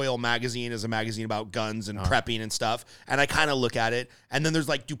Recoil magazine as a magazine about guns and prepping and stuff. And I kind of look at it. And then there's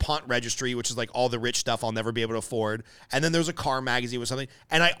like DuPont Registry, which is like all the rich stuff I'll never be able to afford. And then there's a car magazine with something.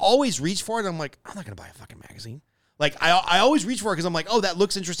 And I always reach for it. I'm like, I'm not going to buy a fucking magazine. Like, I always reach for it because I'm like, oh, that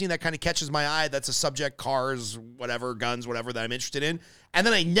looks interesting. That kind of catches my eye. That's a subject, cars, whatever, guns, whatever that I'm interested in. And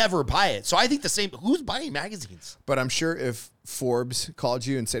then I never buy it. So I think the same. Who's buying magazines? But I'm sure if Forbes called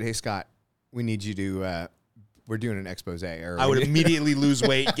you and said, hey, Scott, we need you to, we're doing an expose. I would immediately lose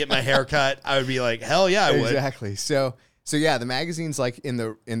weight, get my hair cut. I would be like, hell yeah, I would. Exactly. So yeah, the magazines, like in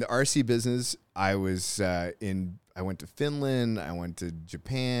the RC business, I went to Finland, I went to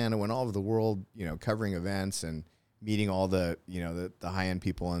Japan, I went all over the world, covering events and meeting all the, the high-end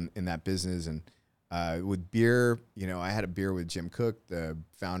people in that business. And with beer, I had a beer with Jim Cook, the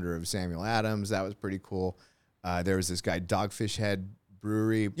founder of Samuel Adams. That was pretty cool. There was this guy, Dogfish Head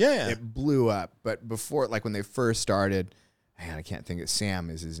Brewery. Yeah. It blew up. But before, like when they first started, man, I can't think of, Sam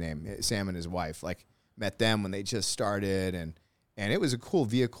is his name. Sam and his wife, like met them when they just started. And it was a cool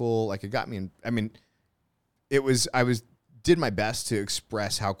vehicle. Like it got me in, I did my best to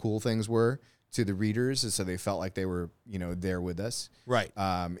express how cool things were to the readers, and so they felt like they were, there with us. Right.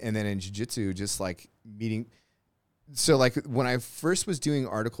 And then in jiu-jitsu, just like meeting. So like when I first was doing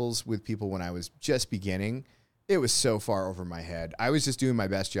articles with people when I was just beginning, it was so far over my head. I was just doing my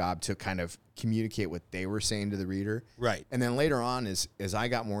best job to kind of communicate what they were saying to the reader. Right. And then later on, as I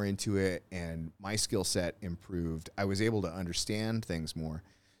got more into it and my skill set improved, I was able to understand things more.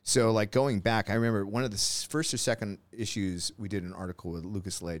 So like going back, I remember one of the first or second issues, we did an article with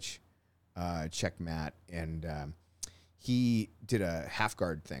Lucas Leitch, Check Matt, and he did a half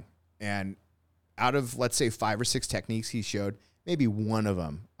guard thing. And out of, let's say, 5 or 6 techniques he showed, maybe one of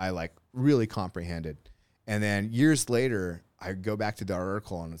them I like really comprehended. And then years later, I go back to that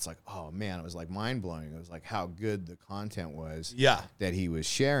article and it's like, oh man, it was like mind blowing. It was like how good the content was that he was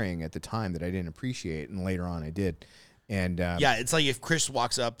sharing at the time that I didn't appreciate. And later on I did. And yeah, it's like if Chris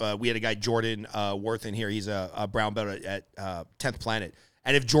walks up, we had a guy, Jordan Worth, in here. He's a brown belt at 10th Planet.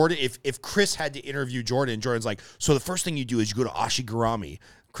 And if Chris had to interview Jordan's like, so the first thing you do is you go to Ashigarami.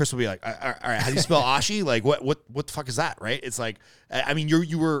 Chris will be like, all right, how do you spell Ashi? Like, what the fuck is that, right? It's like, I mean,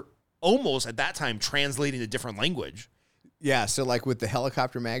 you were almost at that time translating a different language. Yeah, so like with the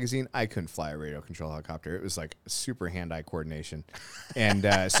helicopter magazine, I couldn't fly a radio control helicopter. It was like super hand-eye coordination.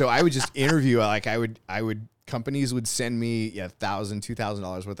 And so I would just interview, like companies would send me $1,000,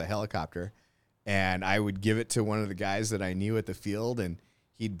 $2,000 worth of helicopter. and I would give it to one of the guys that I knew at the field, and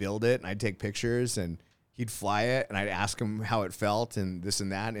he'd build it, and I'd take pictures, and he'd fly it, and I'd ask him how it felt and this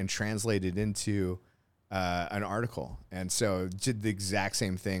and that, and translate it into an article. And so did the exact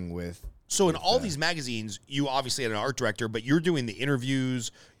same thing with. So in all these magazines, you obviously had an art director, but you're doing the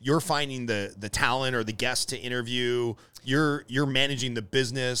interviews, you're finding the talent or the guests to interview, you're managing the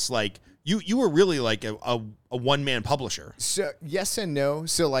business. Like you were really like a one-man publisher. So yes and no.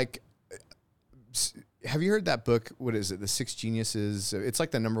 So like, have you heard that book? What is it? The Six Geniuses. It's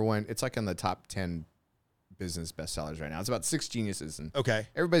like the number one. It's like on the top 10 business bestsellers right now. It's about six geniuses, and Okay.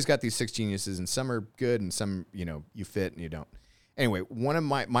 everybody's got these six geniuses, and some are good, and some you fit and you don't. Anyway, one of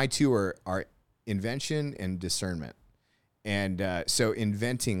my two are invention and discernment. And so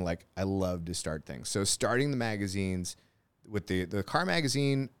inventing, like, I love to start things. So starting the magazines with the car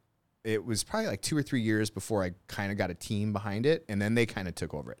magazine, it was probably like 2 or 3 years before I kind of got a team behind it, and then they kind of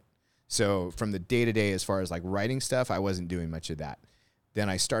took over it. So from the day-to-day, as far as like writing stuff, I wasn't doing much of that. Then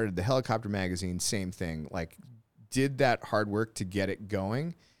I started the helicopter magazine, same thing, like did that hard work to get it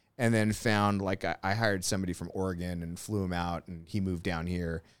going. And then found, like, I hired somebody from Oregon and flew him out, and he moved down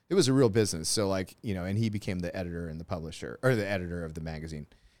here. It was a real business. So, like, and he became the editor and the publisher, or the editor of the magazine.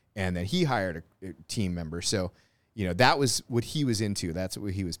 And then he hired a team member. So, that was what he was into. That's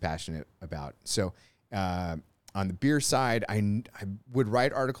what he was passionate about. So, on the beer side, I would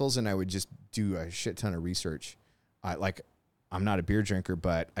write articles, and I would just do a shit ton of research. I'm not a beer drinker,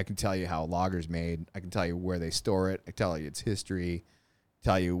 but I can tell you how a lager's made. I can tell you where they store it. I can tell you its history.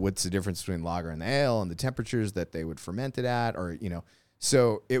 Tell you what's the difference between lager and the ale and the temperatures that they would ferment it at, or,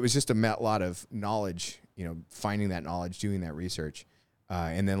 so it was just a lot of knowledge, finding that knowledge, doing that research.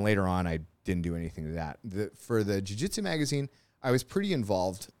 And then later on, I didn't do anything to that. For the Jiu-Jitsu magazine, I was pretty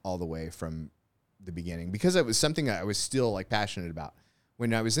involved all the way from the beginning because it was something I was still like passionate about.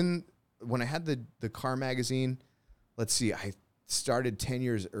 When I had the car magazine, let's see, I started 10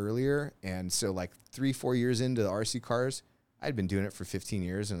 years earlier. And so like 3-4 years into the RC cars, I'd been doing it for 15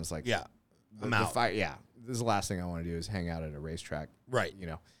 years, and it was like, Yeah, I'm out. This is the last thing I want to do is hang out at a racetrack. Right.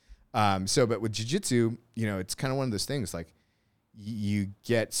 But with jiu-jitsu, it's kind of one of those things, like you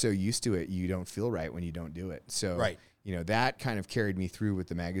get so used to it, you don't feel right when you don't do it. So, Right. That kind of carried me through with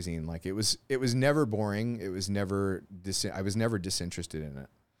the magazine. Like it was never boring. I was never disinterested in it.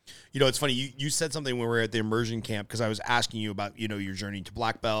 It's funny. You said something when we were at the immersion camp, because I was asking you about, your journey to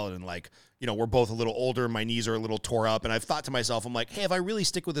black belt, and like, we're both a little older. My knees are a little tore up. And I've thought to myself, I'm like, hey, if I really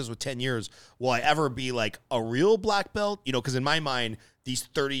stick with this with 10 years, will I ever be like a real black belt? Because in my mind, these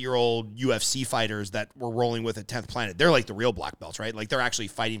 30-year-old UFC fighters that we're rolling with at 10th Planet, they're like the real black belts, right? Like they're actually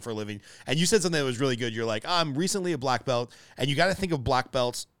fighting for a living. And you said something that was really good. You're like, I'm recently a black belt. And you got to think of black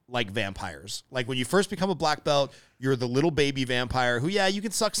belts like vampires. Like when you first become a black belt, you're the little baby vampire who, you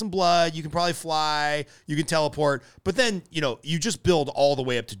can suck some blood, you can probably fly, you can teleport, but then, you just build all the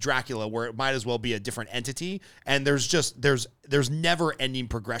way up to Dracula, where it might as well be a different entity. And there's never ending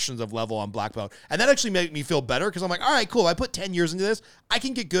progressions of level on black belt. And that actually made me feel better, because I'm like, all right, cool. I put 10 years into this. I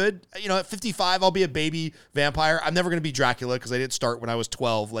can get good. At 55, I'll be a baby vampire. I'm never going to be Dracula, because I didn't start when I was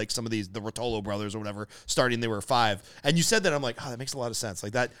 12, like some of the Rotolo brothers or whatever, starting they were 5. And you said that, I'm like, that makes a lot of sense.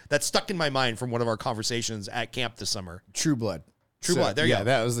 Like that stuck in my mind from one of our conversations at camp this summer. True Blood. True Blood. There you go. Yeah,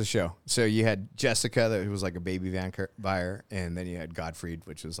 that was the show. So you had Jessica, who was like a baby vampire, and then you had Gottfried,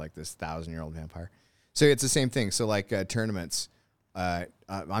 which was like this 1,000-year-old vampire. So it's the same thing. So like tournaments,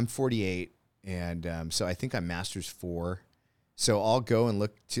 I'm 48, and so I think I'm Masters 4. So I'll go and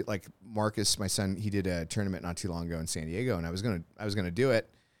look to, like, Marcus, my son, he did a tournament not too long ago in San Diego, and I was gonna do it,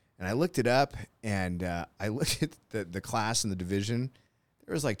 and I looked it up, and I looked at the class and the division.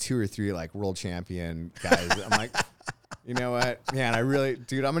 There was like 2 or 3 like world champion guys. I'm like, you know what, man, I'm going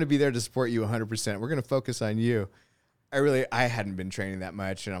to be there to support you 100%. We're going to focus on you. I hadn't been training that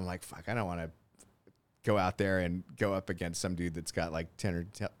much, and I'm like, fuck, I don't want to go out there and go up against some dude that's got like 10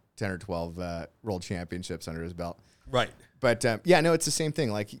 or 12 world championships under his belt. Right. But it's the same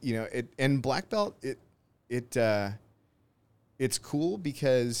thing. Like, and black belt, it's cool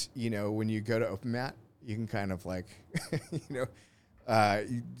because, when you go to open mat, you can kind of like, you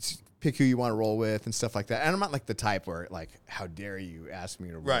pick who you want to roll with and stuff like that. And I'm not like the type where, like, how dare you ask me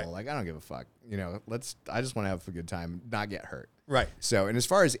to roll? Right. Like, I don't give a fuck. I just want to have a good time, not get hurt. Right. So, and as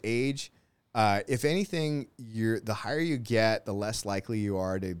far as age, if anything, the higher you get, the less likely you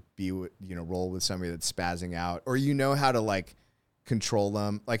are to be, roll with somebody that's spazzing out, or how to like control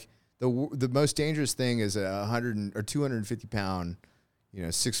them. Like the most dangerous thing is a 100 or 250 pound,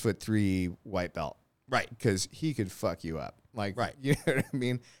 6'3" white belt. Right. Because he could fuck you up. Like, right. You know what I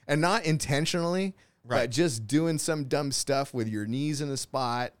mean? And not intentionally, right. But just doing some dumb stuff with your knees in a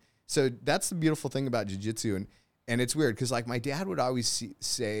spot, So that's the beautiful thing about jiu-jitsu. And it's weird because like my dad would always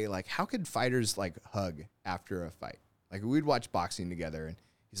say like, how could fighters like hug after a fight? Like we'd watch boxing together and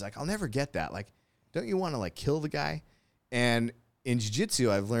he's like, I'll never get that. Like, don't you want to like kill the guy? And in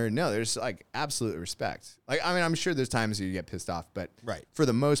jiu-jitsu, I've learned, no, there's like absolute respect. Like, I mean, I'm sure there's times you get pissed off, but Right. for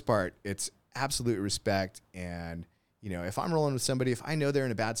the most part, it's absolute respect. And, you know, if I'm rolling with somebody, if I know they're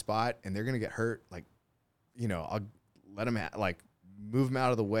in a bad spot and they're going to get hurt, like, you know, I'll let them like move them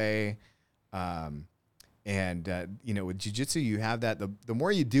out of the way. You know, with jiu-jitsu, you have that, the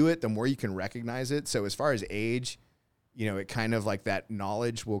more you do it, the more you can recognize it. So as far as age, you know, it kind of like that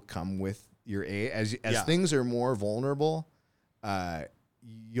knowledge will come with your age. As things are more vulnerable,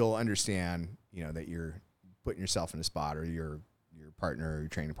 you'll understand, you know, that you're putting yourself in a spot, or your partner or your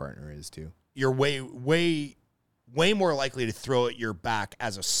training partner is too. You're way more likely to throw at your back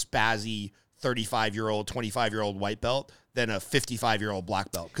as a spazzy 35-year-old, 25-year-old white belt than a 55-year-old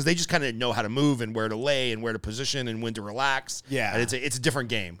black belt, because they just kind of know how to move and where to lay and where to position and when to relax. Yeah. And it's a different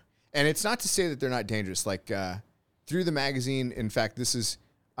game. And it's not to say that they're not dangerous. Like through the magazine, in fact, this is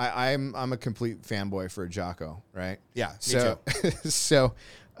I'm a complete fanboy for Jocko, right? Yeah, me So too. so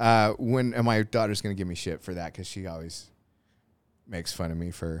when and my daughter's gonna give me shit for that because she always makes fun of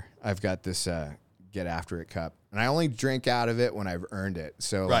me for I've got this Get After It cup, and I only drink out of it when I've earned it.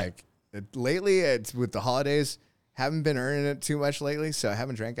 So Right. like lately, it's with the holidays. Haven't been earning it too much lately, so I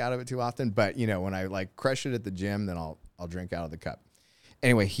haven't drank out of it too often. But you know, when I like crush it at the gym, then I'll drink out of the cup.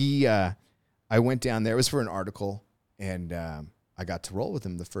 Anyway, I went down there. It was for an article, and I got to roll with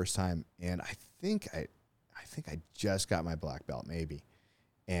him the first time, and I think I just got my black belt maybe,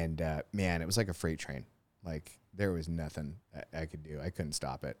 and man, it was like a freight train. Like there was nothing I could do. I couldn't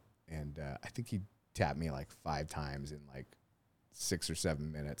stop it, and I think he tapped me like 5 times in like 6 or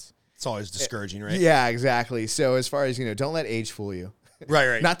 7 minutes. It's always discouraging, right? Yeah, exactly. So as far as, you know, don't let age fool you.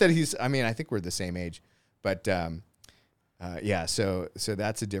 Right. Not that I mean, I think we're the same age, but yeah, so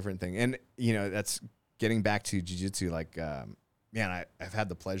that's a different thing. And, you know, that's getting back to jiu-jitsu. Like, man, I've had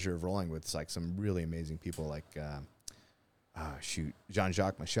the pleasure of rolling with like some really amazing people like,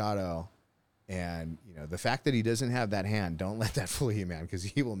 Jean-Jacques Machado. And, you know, the fact that he doesn't have that hand, don't let that fool you, man, because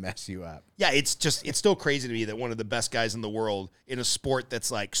he will mess you up. Yeah, it's still crazy to me that one of the best guys in the world in a sport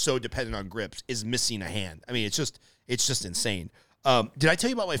that's like so dependent on grips is missing a hand. I mean, it's just insane. Did I tell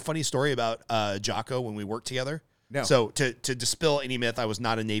you about my funny story about Jocko when we worked together? No. So to dispel any myth, I was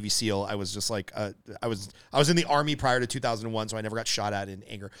not a Navy SEAL. I was just like I was in the Army prior to 2001, so I never got shot at in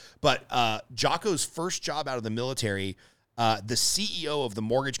anger. But Jocko's first job out of the military, the CEO of the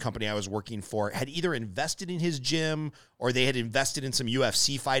mortgage company I was working for had either invested in his gym or they had invested in some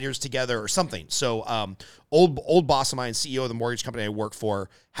UFC fighters together or something. So old boss of mine, CEO of the mortgage company I worked for,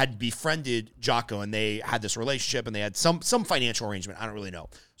 had befriended Jocko, and they had this relationship and they had some financial arrangement. I don't really know.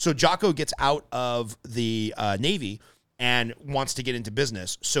 So Jocko gets out of the Navy and wants to get into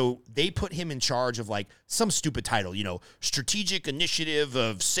business. So they put him in charge of like some stupid title, you know, strategic initiative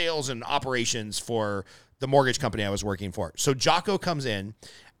of sales and operations for the mortgage company I was working for. So Jocko comes in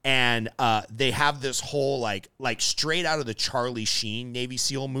and they have this whole like straight out of the Charlie Sheen Navy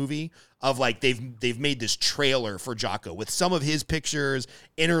SEAL movie of like they've made this trailer for Jocko with some of his pictures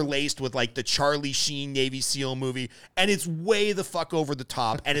interlaced with like the Charlie Sheen Navy SEAL movie, and it's way the fuck over the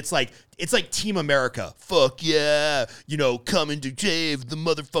top, and it's like Team America, fuck yeah, you know, coming to save the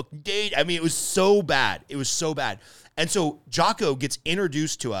motherfucking day. I mean, it was so bad. And so Jocko gets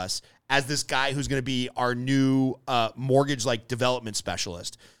introduced to us as this guy who's going to be our new mortgage like development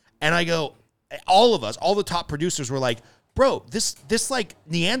specialist. And I go, all of us, all the top producers were like, bro, this like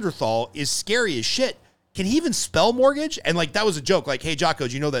Neanderthal is scary as shit. Can he even spell mortgage? And like, that was a joke. Like, hey, Jocko,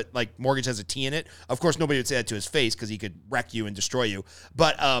 do you know that like mortgage has a T in it? Of course, nobody would say that to his face because he could wreck you and destroy you.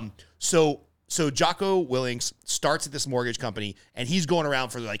 But so Jocko Willings starts at this mortgage company, and he's going around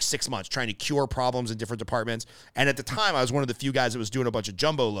for like 6 months trying to cure problems in different departments. And at the time, I was one of the few guys that was doing a bunch of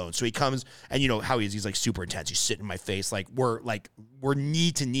jumbo loans. So he comes, and you know how he's like super intense. He's sitting in my face like we're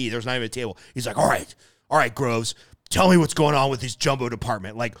knee to knee. There's not even a table. He's like, all right, Groves, tell me what's going on with this jumbo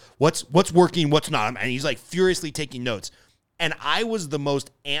department. Like what's working, what's not. And he's like furiously taking notes. And I was the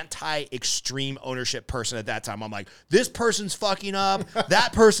most anti-extreme ownership person at that time. I'm like, this person's fucking up.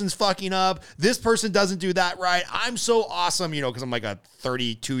 That person's fucking up. This person doesn't do that right. I'm so awesome, you know, because I'm like a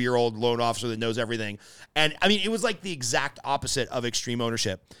 32-year-old loan officer that knows everything. And I mean, it was like the exact opposite of extreme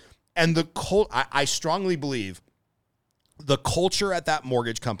ownership. And I strongly believe the culture at that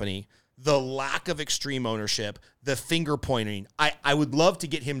mortgage company, the lack of extreme ownership, the finger pointing. I would love to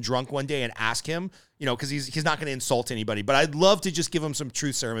get him drunk one day and ask him, because he's not going to insult anybody, but I'd love to just give him some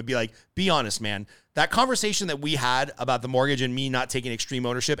truth serum and be like, be honest, man. That conversation that we had about the mortgage and me not taking extreme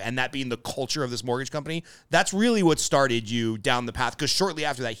ownership and that being the culture of this mortgage company, that's really what started you down the path. Because shortly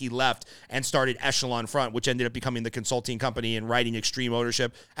after that, he left and started Echelon Front, which ended up becoming the consulting company and writing Extreme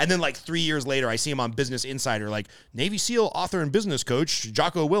Ownership. And then 3 years later, I see him on Business Insider, Navy SEAL author and business coach,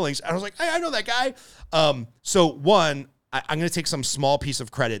 Jocko Willings. And I was like, hey, I know that guy. So one, I'm going to take some small piece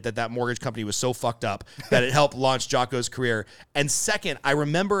of credit that mortgage company was so fucked up that it helped launch Jocko's career. And second, I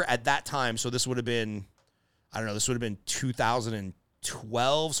remember at that time, so this would have been,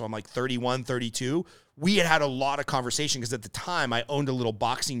 2012. So I'm 31, 32. We had a lot of conversation because at the time I owned a little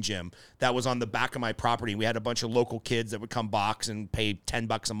boxing gym that was on the back of my property. We had a bunch of local kids that would come box and pay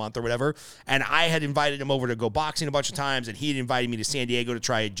 $10 a month or whatever. And I had invited him over to go boxing a bunch of times, and he had invited me to San Diego to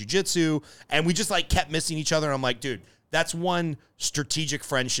try jiu-jitsu. And we just kept missing each other. And I'm like, dude, that's one strategic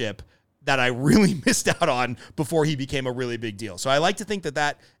friendship that I really missed out on before he became a really big deal. So I like to think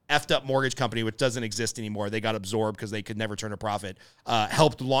that effed up mortgage company, which doesn't exist anymore, they got absorbed because they could never turn a profit,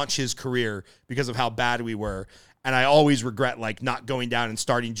 helped launch his career because of how bad we were. And I always regret not going down and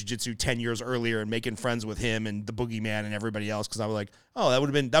starting jiu-jitsu 10 years earlier and making friends with him and the Boogeyman and everybody else. Cause I was like, oh, that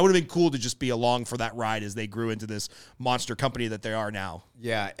would have been cool to just be along for that ride as they grew into this monster company that they are now.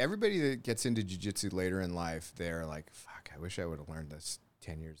 Yeah. Everybody that gets into jiu-jitsu later in life, they're like, fuck, I wish I would have learned this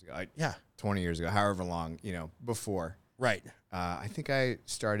 10 years ago. 20 years ago, however long, before. Right. I think I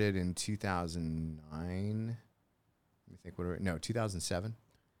started in 2009. Let me think. 2007.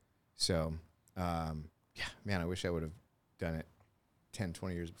 So, man, I wish I would have done it 10,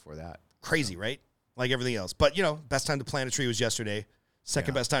 20 years before that. Crazy, right? Like everything else. But, best time to plant a tree was yesterday.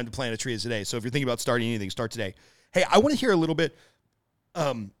 Second best time to plant a tree is today. So if you're thinking about starting anything, start today. Hey, I want to hear a little bit.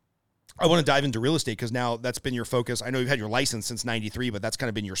 I want to dive into real estate because now that's been your focus. I know you've had your license since 93, but that's kind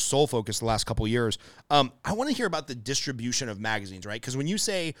of been your sole focus the last couple of years. I want to hear about the distribution of magazines, right? Because when you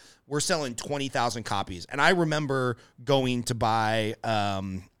say we're selling 20,000 copies, and I remember going to buy,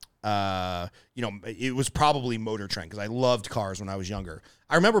 it was probably Motor Trend because I loved cars when I was younger.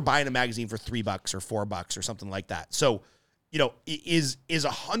 I remember buying a magazine for $3 or $4 or something like that. So, is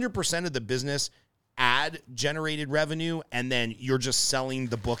 100% of the business ad generated revenue and then you're just selling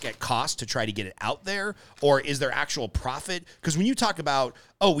the book at cost to try to get it out there, or is there actual profit? Because when you talk about,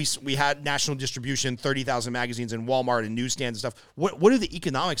 we had national distribution, 30,000 magazines in Walmart and newsstands and stuff, what do the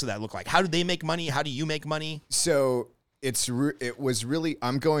economics of that look like? How do they make money? How do you make money? So it was really,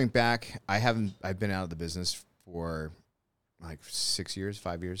 I'm going back. I've been out of the business for 5 years,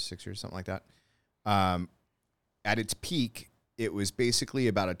 6 years, something like that. At its peak, it was basically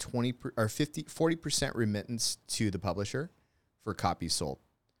about a 40% remittance to the publisher for copies sold.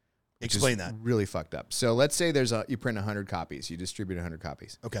 Explain that. Really fucked up. So let's say you print 100 copies, you distribute 100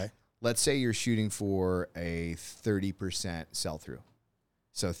 copies. Okay. Let's say you're shooting for a 30% sell through.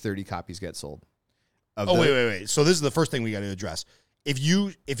 So 30 copies get sold. Wait. So this is the first thing we got to address. If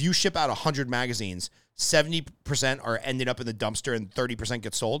you ship out 100 magazines, 70% are ended up in the dumpster and 30%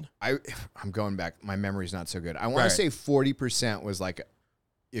 get sold? I'm going back. My memory's not so good. I want to say 40% was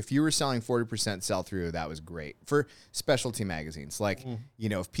if you were selling 40% sell through, that was great for specialty magazines.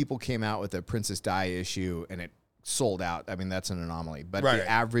 If people came out with a Princess Di issue and it sold out, I mean, that's an anomaly. But the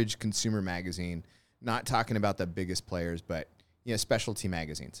average consumer magazine, not talking about the biggest players, but specialty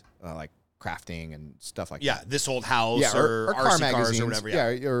magazines like crafting and stuff like that. Yeah, This Old House or car RC magazines cars or whatever.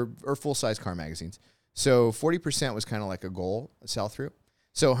 Yeah, or full-size car magazines. So 40% was kind of like a goal, sell-through.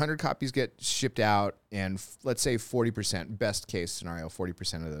 So 100 copies get shipped out, and let's say 40%, best case scenario,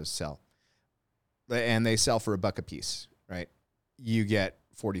 40% of those sell. And they sell for $1 a piece, right? You get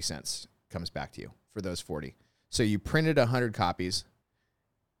 40 cents comes back to you for those 40. So you printed 100 copies,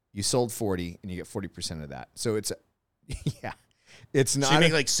 you sold 40, and you get 40% of that. So it's, it's not. So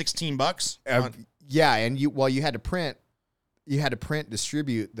you make $16? Yeah, and you had to print,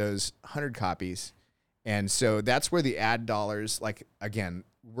 distribute those 100 copies. And so that's where the ad dollars, again,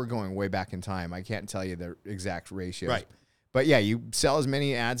 we're going way back in time. I can't tell you the exact ratios. Right. But yeah, you sell as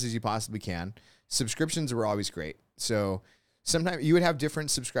many ads as you possibly can. Subscriptions were always great. So sometimes you would have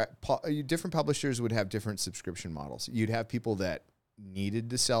different publishers would have different subscription models. You'd have people that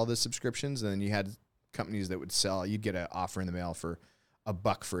needed to sell the subscriptions, and then you had companies that would sell. You'd get an offer in the mail for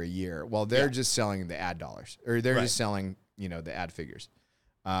 $1 for a year. Well, they're just selling the ad dollars, or they're just selling, the ad figures.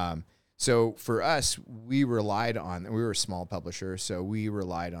 So for us, we were a small publisher, so we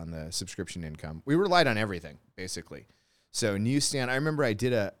relied on the subscription income. We relied on everything, basically. So newsstand, I remember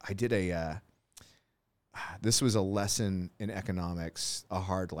this was a lesson in economics, a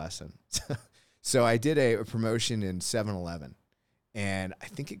hard lesson. So I did a promotion in 7-Eleven, and I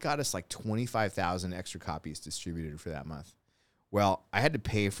think it got us like 25,000 extra copies distributed for that month. Well, I had to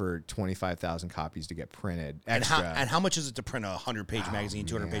pay for 25,000 copies to get printed extra. And how much is it to print a 100-page magazine,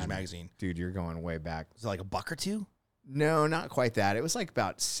 200-page man. magazine? Dude, you're going way back. Is it like $1 or $2? No, not quite that. It was like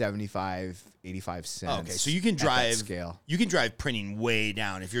about 75, 85 cents. Okay, so you can at that drive scale. You can drive printing way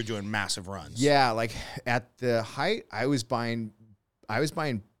down if you're doing massive runs. Yeah, like at the height, I was buying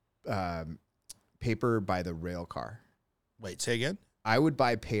paper by the rail car. Wait, say again? I would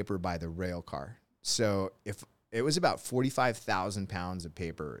buy paper by the rail car. So if it was about 45,000 pounds of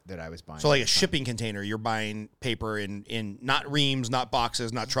paper that I was buying. So like a shipping container, you're buying paper in not reams, not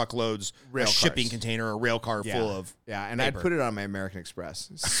boxes, not truckloads, Rail a shipping cars. container, a rail car full of and paper. I'd put it on my American Express.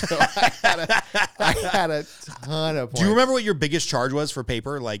 So I had a ton of points. Do you remember what your biggest charge was for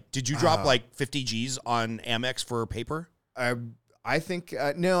paper? Like, did you drop like 50 G's on Amex for paper? I think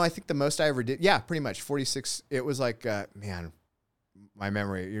no. I think the most I ever did, yeah, pretty much 46. It was like, man, my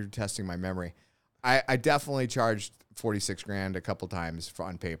memory. You're testing my memory. I definitely charged 46 grand a couple times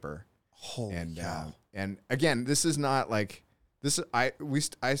on paper. Holy cow. And again, this is not like this. I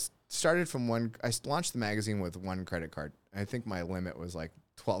started from one. I launched the magazine with one credit card. I think my limit was like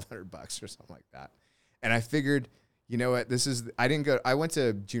 $1,200 or something like that. And I figured, you know what? I went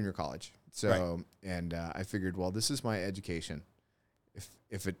to junior college. So, Right. and I figured, well, this is my education.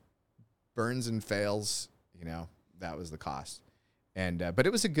 If it burns and fails, you know, that was the cost. And, but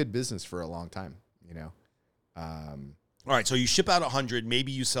it was a good business for a long time, you know. All right, so you ship out 100,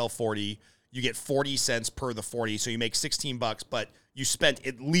 maybe you sell 40, you get 40 cents per the 40, so you make $16, but you spent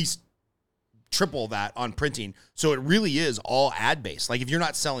at least triple that on printing. So it really is all ad based. Like if you're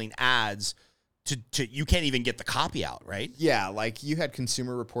not selling ads to you can't even get the copy out, right? Yeah, like you had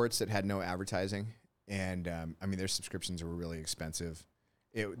Consumer Reports that had no advertising, and I mean their subscriptions were really expensive.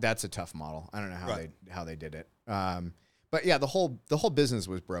 That's a tough model. I don't know how they did it. But yeah, the whole business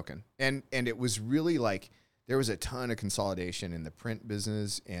was broken, and it was really like there was a ton of consolidation in the print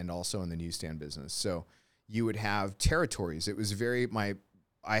business and also in the newsstand business. So you would have territories. It was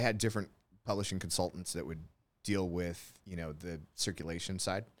I had different publishing consultants that would deal with, you know, the circulation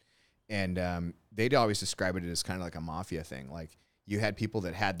side. And they'd always describe it as kind of like a mafia thing. Like you had people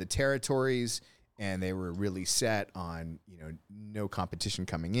that had the territories and they were really set on, you know, no competition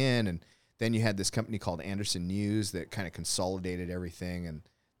coming in. And then you had this company called Anderson News that kind of consolidated everything, and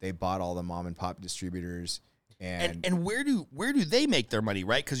they bought all the mom and pop distributors. And where do they make their money,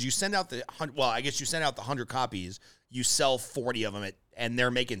 right? Because you send out the 100 copies, you sell 40 of them, and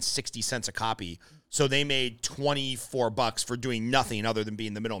they're making 60 cents a copy. So they made $24 for doing nothing other than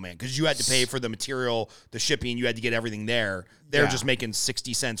being the middleman, because you had to pay for the material, the shipping, you had to get everything there. They're just making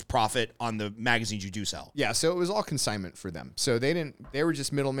 60 cents profit on the magazines you do sell. Yeah, so it was all consignment for them. So they were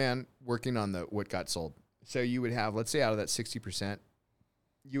just middleman working on what got sold. So you would have, let's say out of that 60%,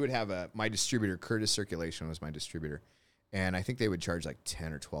 you would have my distributor, Curtis Circulation was my distributor. And I think they would charge like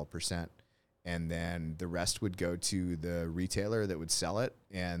 10 or 12%. And then the rest would go to the retailer that would sell it,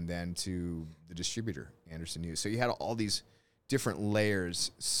 and then to the distributor, Anderson News. So you had all these different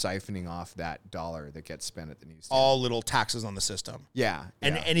layers siphoning off that dollar that gets spent at the newsstand. All little taxes on the system. Yeah.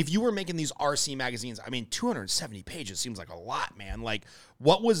 And if you were making these RC magazines, I mean, 270 pages seems like a lot, man. Like,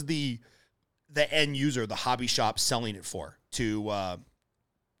 what was the end user, the hobby shop, selling it for?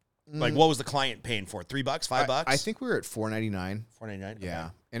 Like, what was the client paying for? $3, $5? I think we were at $4.99. $4.99. Yeah,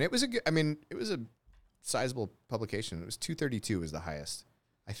 and it was it was a sizable publication. It was 232 was the highest,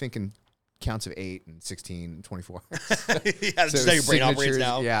 I think, in counts of 8 and 16 and 24. Yeah, that's how your brain operates signatures,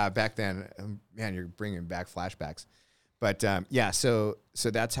 now. Yeah, back then, man, you're bringing back flashbacks. But yeah, so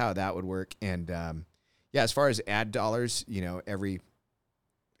that's how that would work. And yeah, as far as ad dollars, you know, every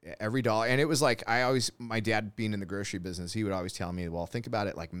dollar. And it was like, my dad being in the grocery business, he would always tell me, well, think about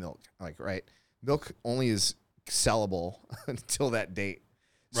it like milk. Like, right, milk only is sellable until that date.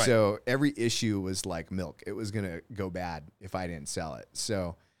 Right. So every issue was like milk. It was going to go bad if I didn't sell it.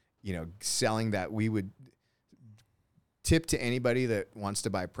 So, you know, selling that, we would tip to anybody that wants to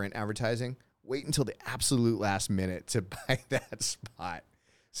buy print advertising, wait until the absolute last minute to buy that spot.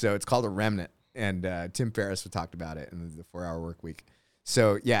 So it's called a remnant. And Tim Ferriss talked about it in the 4-Hour Work Week.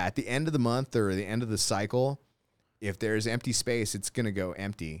 So yeah, at the end of the month or the end of the cycle, if there's empty space, it's going to go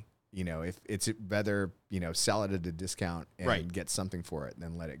empty. You know, if it's better, you know, sell it at a discount and get something for it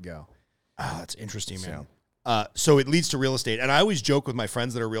than let it go. Oh, that's interesting, man. So it leads to real estate. And I always joke with my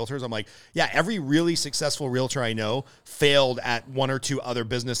friends that are realtors. I'm like, yeah, every really successful realtor I know failed at one or two other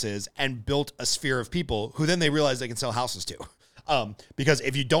businesses and built a sphere of people who then they realize they can sell houses to. Because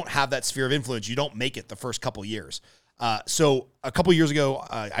if you don't have that sphere of influence, you don't make it the first couple years. So a couple years ago,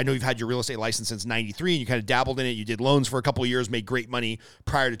 I know you've had your real estate license since 93 and you kind of dabbled in it. You did loans for a couple of years, made great money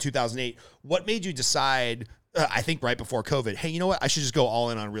prior to 2008. What made you decide, I think right before COVID, hey, you know what? I should just go all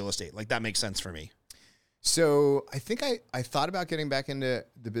in on real estate. Like that makes sense for me. So I think I thought about getting back into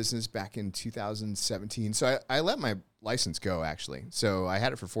the business back in 2017. So I let my license go actually. So I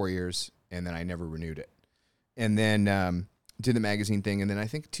had it for 4 years and then I never renewed it. And then did the magazine thing. And then I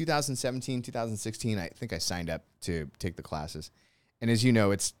think 2017, 2016, I think I signed up to take the classes. And as you know,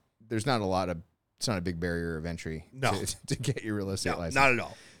 it's not a big barrier of entry to get your real estate license. Not at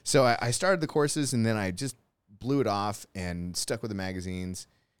all. So I started the courses and then I just blew it off and stuck with the magazines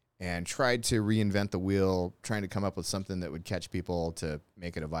and tried to reinvent the wheel, trying to come up with something that would catch people to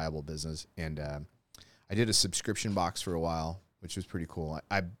make it a viable business. And I did a subscription box for a while, which was pretty cool.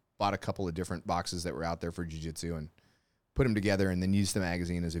 I bought a couple of different boxes that were out there for jiu-jitsu and put them together and then used the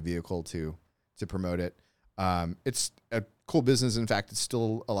magazine as a vehicle to promote it. It's a cool business. In fact, it's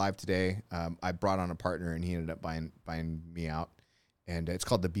still alive today. I brought on a partner and he ended up buying me out. And it's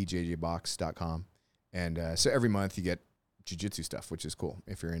called the BJJbox.com. And so every month you get jiu-jitsu stuff, which is cool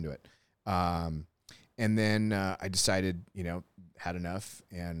if you're into it. And then I decided, had enough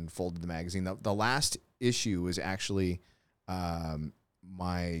and folded the magazine. The last issue was actually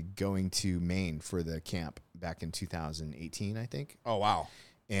my going to Maine for the camp back in 2018, I think. Oh, wow.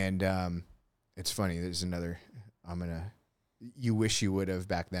 And it's funny. There's another, you wish you would have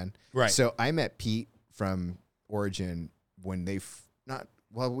back then. Right. So I met Pete from Origin when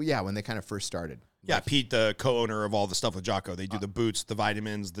when they kind of first started. Yeah, Pete, the co-owner of all the stuff with Jocko. They do the boots, the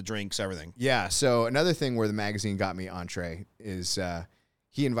vitamins, the drinks, everything. Yeah, so another thing where the magazine got me entree is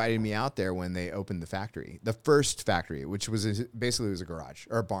he invited me out there when they opened the factory. The first factory, which was basically a garage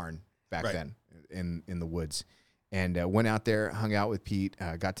or a barn back then in the woods. And went out there, hung out with Pete,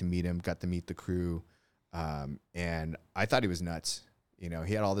 got to meet him, got to meet the crew. And I thought he was nuts. He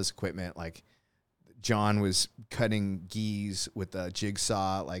had all this equipment. Like John was cutting geese with a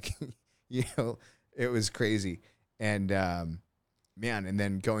jigsaw, like... it was crazy. And, and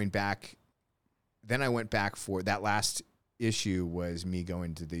then going back, then I went back for that last issue was me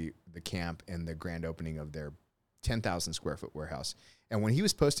going to the camp and the grand opening of their 10,000 square foot warehouse. And when he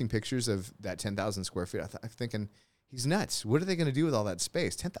was posting pictures of that 10,000 square feet, I'm thinking, he's nuts. What are they going to do with all that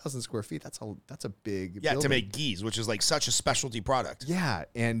space? 10,000 square feet. That's a big building. To make geese, which is like such a specialty product. Yeah.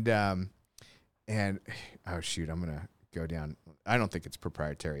 And oh shoot, I'm going to go down. I don't think it's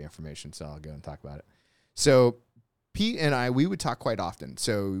proprietary information, so I'll go and talk about it. So Pete and I, we would talk quite often.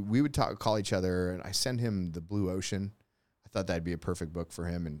 So we would call each other, and I send him the Blue Ocean. I thought that'd be a perfect book for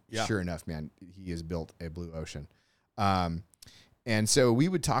him, and sure enough, man, he has built a Blue Ocean. And so we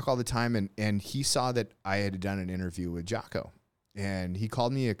would talk all the time, and he saw that I had done an interview with Jocko, and he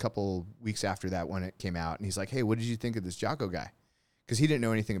called me a couple weeks after that when it came out, and he's like, "Hey, what did you think of this Jocko guy?" Because he didn't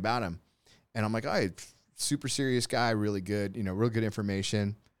know anything about him, and I'm like, "Oh, super serious guy, really good, real good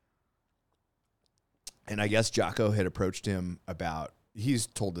information." And I guess Jocko had approached him about, he's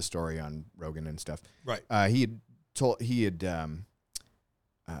told the story on Rogan and stuff. Right. He had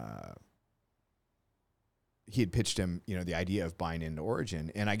pitched him, the idea of buying into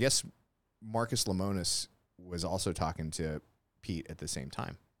Origin. And I guess Marcus Lemonis was also talking to Pete at the same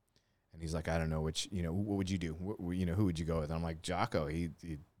time. And he's like, I don't know what would you do? Who would you go with? And I'm like, Jocko,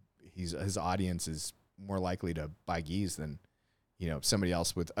 his audience is more likely to buy geese than, somebody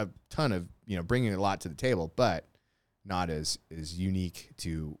else with a ton of, bringing a lot to the table, but not as unique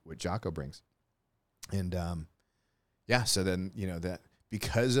to what Jocko brings. And, so then, that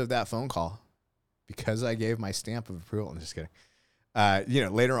because of that phone call, because I gave my stamp of approval, I'm just kidding.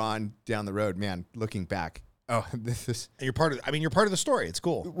 Later on down the road, man, looking back, this is, and you're part of the story. It's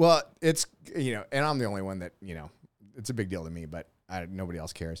cool. Well, it's, and I'm the only one that, it's a big deal to me, but nobody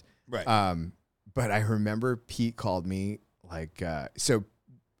else cares. Right. But I remember Pete called me so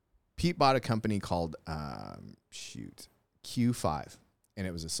Pete bought a company called, Q5, and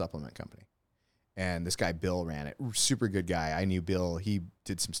it was a supplement company. And this guy, Bill, ran it. Super good guy. I knew Bill. He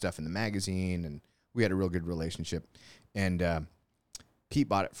did some stuff in the magazine, and we had a real good relationship. And Pete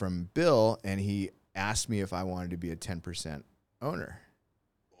bought it from Bill, and he asked me if I wanted to be a 10% owner.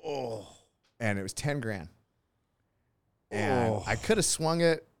 Oh. And it was $10,000. And I could have swung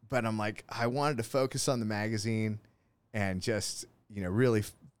it, but I'm like, I wanted to focus on the magazine and just, really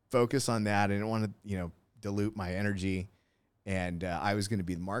focus on that. I didn't want to, dilute my energy. And I was going to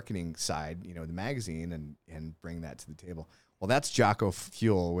be the marketing side, the magazine, and bring that to the table. Well, that's Jocko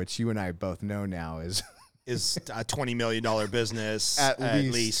Fuel, which you and I both know now is a $20 million business at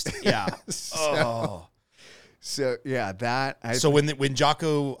least. Yeah. So, So yeah, So when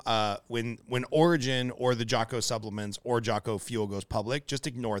Jocko, when Origin or the Jocko supplements or Jocko Fuel goes public, just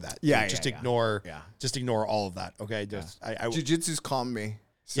ignore that. Just ignore all of that. Okay, Jiu-Jitsu's calmed me.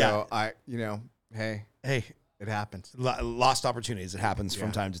 So hey, it happens. Lost opportunities. It happens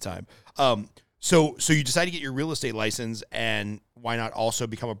from time to time. So you decide to get your real estate license, and why not also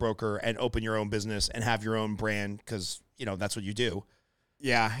become a broker and open your own business and have your own brand? Because that's what you do.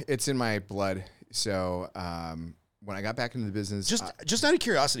 Yeah, it's in my blood. So when I got back into the business, just out of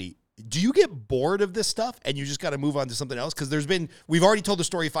curiosity, do you get bored of this stuff and you just got to move on to something else? Because we've already told the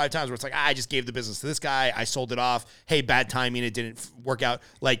story 5 times where it's like, I just gave the business to this guy, I sold it off. Hey, bad timing, it didn't work out.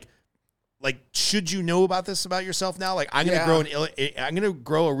 Like, should you know about this about yourself now? Like, I'm gonna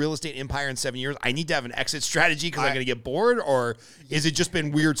grow a real estate empire in 7 years. I need to have an exit strategy because I'm gonna get bored, or is it just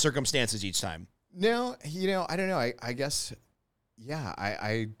been weird circumstances each time? No, I don't know. I guess. Yeah,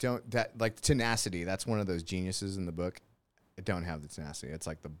 I don't, that like tenacity. That's one of those geniuses in the book. I don't have the tenacity. It's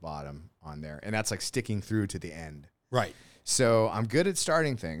like the bottom on there. And that's like sticking through to the end. Right. So I'm good at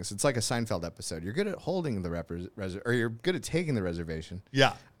starting things. It's like a Seinfeld episode. You're good at holding the or you're good at taking the reservation.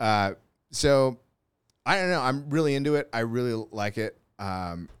 Yeah. So I don't know. I'm really into it. I really like it.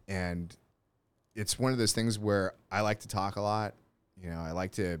 And it's one of those things where I like to talk a lot. I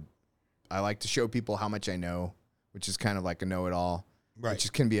like to show people how much I know, which is kind of like a know-it-all, right?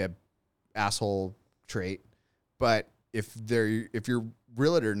 Which can be a asshole trait. But if your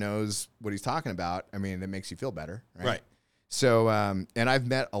realtor knows what he's talking about, I mean, that makes you feel better, right? Right. So, and I've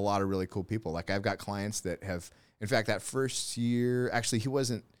met a lot of really cool people. Like I've got clients that have, in fact, that first year, actually he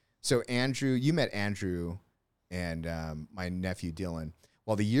wasn't, so Andrew, you met Andrew and my nephew Dylan.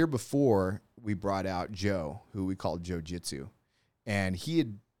 Well, the year before we brought out Joe, who we called Joe Jitsu, and he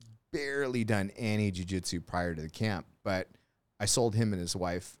had barely done any jiu-jitsu prior to the camp, but I sold him and his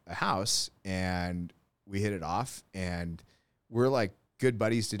wife a house and we hit it off, and we're like good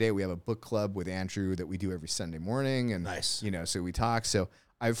buddies today. We have a book club with Andrew that we do every Sunday morning, and nice. So we talk. So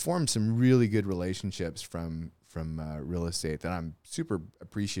I've formed some really good relationships from real estate that I'm super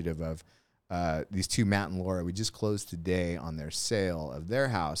appreciative of. These two, Matt and Laura, we just closed today on their sale of their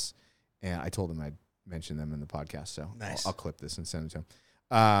house, and I told them I'd mention them in the podcast, so nice. I'll clip this and send it to them.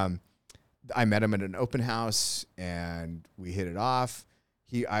 I met him at an open house and we hit it off.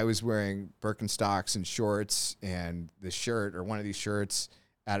 I was wearing Birkenstocks and shorts and the shirt, or one of these shirts,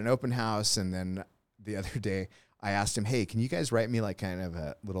 at an open house. And then the other day I asked him, hey, can you guys write me like kind of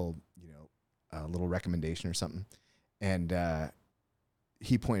a little recommendation or something? And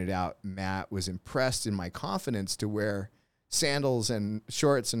he pointed out Matt was impressed in my confidence to wear sandals and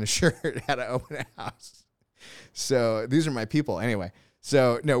shorts and a shirt at an open house. So these are my people anyway.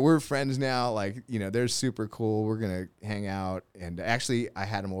 So no, we're friends now. Like, they're super cool. We're going to hang out. And actually I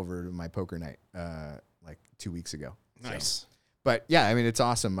had them over to my poker night, like 2 weeks ago. Nice. So, but yeah, I mean, it's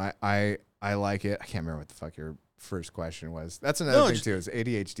awesome. I like it. I can't remember what the fuck your first question was. That's another thing too, is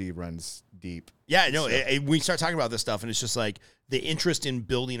ADHD runs deep. Yeah, no, we start talking about this stuff and it's just like the interest in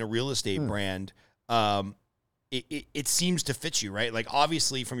building a real estate brand. It seems to fit you, right? Like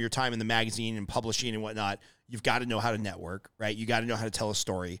obviously from your time in the magazine and publishing and whatnot, you've got to know how to network, right? You got to know how to tell a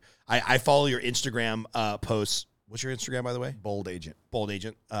story. I follow your Instagram posts. What's your Instagram, by the way? Bold Agent.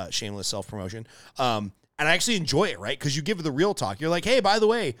 Shameless self-promotion. And I actually enjoy it, right? Because you give the real talk. You're like, hey, by the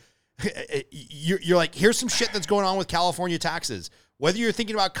way, you're like, here's some shit that's going on with California taxes. Whether you're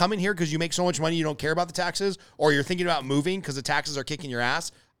thinking about coming here because you make so much money you don't care about the taxes, or you're thinking about moving because the taxes are kicking your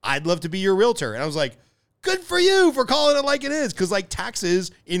ass, I'd love to be your realtor. And I was like, good for you for calling it like it is, because like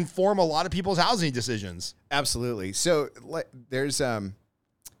taxes inform a lot of people's housing decisions. Absolutely. So there's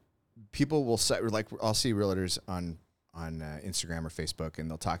people will say, like, I'll see realtors on Instagram or Facebook, and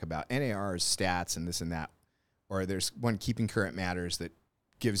they'll talk about NAR's stats and this and that. Or there's one, Keeping Current Matters, that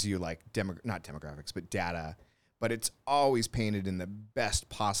gives you like not demographics, but data. But it's always painted in the best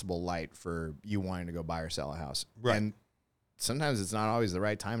possible light for you wanting to go buy or sell a house. Right. And sometimes it's not always the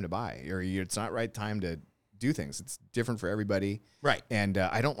right time to buy, or it's not right time to do things. It's different for everybody. Right. And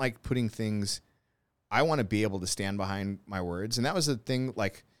I don't like putting things, I want to be able to stand behind my words. And that was the thing,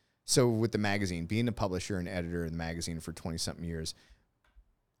 like, so with the magazine, being a publisher and editor in the magazine for 20-something years,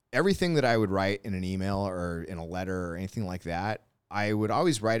 everything that I would write in an email or in a letter or anything like that, I would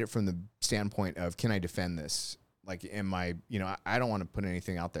always write it from the standpoint of, can I defend this? Like, I don't want to put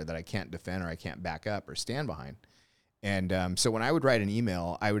anything out there that I can't defend or I can't back up or stand behind. And so when I would write an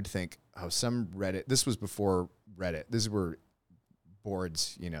email, I would think, some Reddit, this was before Reddit, these were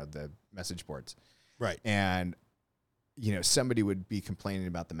boards, the message boards. Right. And, somebody would be complaining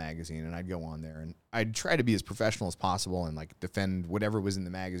about the magazine, and I'd go on there and I'd try to be as professional as possible and like defend whatever was in the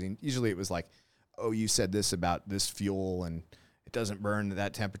magazine. Usually it was like, oh, you said this about this fuel and it doesn't burn at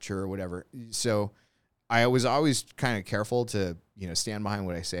that temperature or whatever. So I was always kind of careful to, stand behind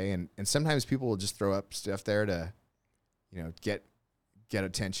what I say. And sometimes people will just throw up stuff there to, get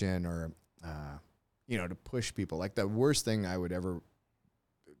attention or, to push people. Like the worst thing I would ever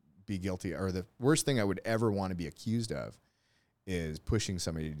be guilty, or the worst thing I would ever want to be accused of, is pushing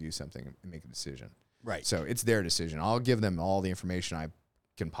somebody to do something and make a decision. Right. So it's their decision. I'll give them all the information I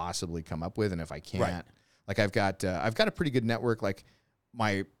can possibly come up with. And if I can't, like I've got a pretty good network. Like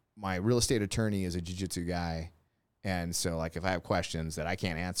my real estate attorney is a jiu-jitsu guy. And so like, if I have questions that I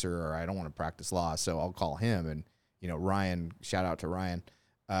can't answer or I don't want to practice law, so I'll call him. And, Ryan, shout out to Ryan,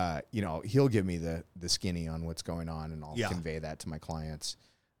 he'll give me the skinny on what's going on, and I'll convey that to my clients.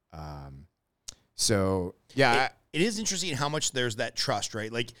 So yeah, it is interesting how much there's that trust,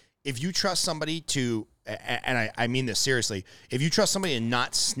 right? Like if you trust somebody to, and I mean this seriously, if you trust somebody to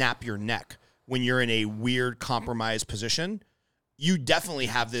not snap your neck when you're in a weird compromised position, you definitely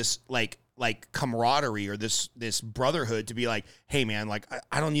have this like camaraderie or this brotherhood to be like, hey man, like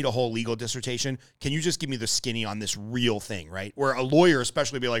I don't need a whole legal dissertation. Can you just give me the skinny on this real thing, right? Where a lawyer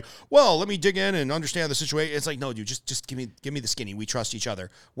especially be like, well, let me dig in and understand the situation. It's like, no, dude, just give me the skinny. We trust each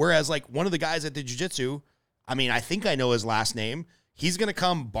other. Whereas like one of the guys at the jiu-jitsu, I mean, I think I know his last name. He's going to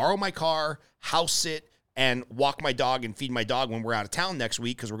come borrow my car, house sit, and walk my dog and feed my dog when we're out of town next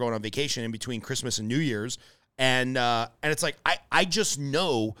week because we're going on vacation in between Christmas and New Year's. And it's like, I just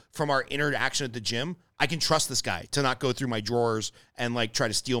know from our interaction at the gym, I can trust this guy to not go through my drawers and like try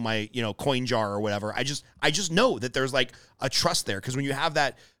to steal my, coin jar or whatever. I just know that there's like a trust there. Cause when you have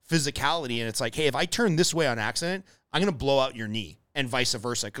that physicality and it's like, hey, if I turn this way on accident, I'm going to blow out your knee and vice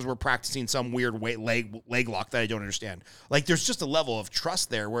versa. Cause we're practicing some weird leg lock that I don't understand. Like there's just a level of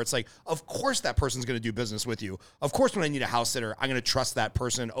trust there where it's like, of course that person's going to do business with you. Of course, when I need a house sitter, I'm going to trust that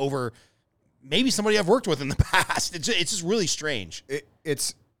person over maybe somebody I've worked with in the past. It's just really strange.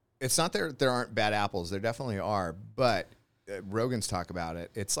 It's not there aren't bad apples. There definitely are, but Rogan's talk about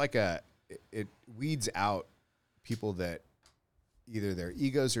it. It's like it weeds out people that either their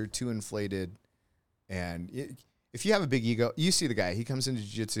egos are too inflated, and if you have a big ego, you see the guy. He comes into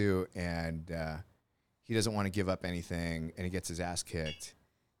jiu-jitsu and he doesn't want to give up anything, and he gets his ass kicked,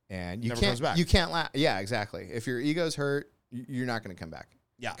 and Never comes back. You can't laugh. Yeah, exactly. If your ego's hurt, you're not going to come back.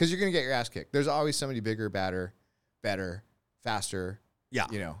 Yeah. Because you're going to get your ass kicked. There's always somebody bigger, badder, better, faster. Yeah.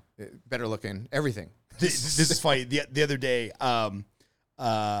 Better looking, everything. This is funny. The other day,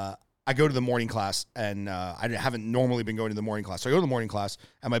 I go to the morning class, and I haven't normally been going to the morning class. So I go to the morning class,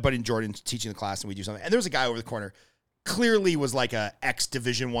 and my buddy Jordan's teaching the class, and we do something. And there's a guy over the corner, clearly was like a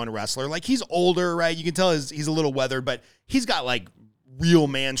ex-Division I wrestler. Like he's older, right? You can tell he's a little weathered, but he's got like real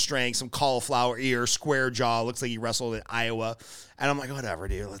man strength, some cauliflower ear, square jaw. Looks like he wrestled in Iowa. And I'm like, whatever,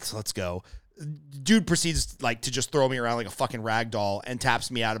 dude. Let's go. Dude proceeds like to just throw me around like a fucking rag doll and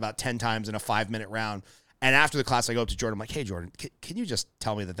taps me out about 10 times in a 5-minute round. And after the class, I go up to Jordan. I'm like, hey, Jordan, can you just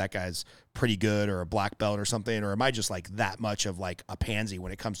tell me that guy's pretty good or a black belt or something? Or am I just like that much of like a pansy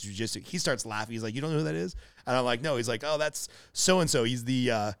when it comes to jiu-jitsu? He starts laughing. He's like, you don't know who that is? And I'm like, no. He's like, oh, that's so-and-so. He's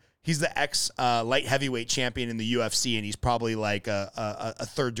the ex light heavyweight champion in the UFC, and he's probably like a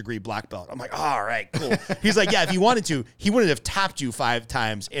third-degree black belt. I'm like, oh, all right, cool. He's like, yeah, if he wanted to, he wouldn't have tapped you 5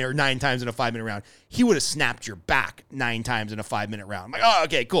 times or 9 times in a 5-minute round. He would have snapped your back 9 times in a 5-minute round. I'm like, oh,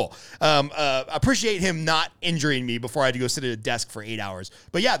 okay, cool. Appreciate him not injuring me before I had to go sit at a desk for 8 hours.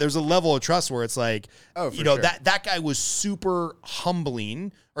 But yeah, there's a level of trust where it's like, sure. that guy was super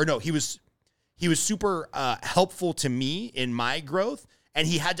humbling, or no, he was super helpful to me in my growth. And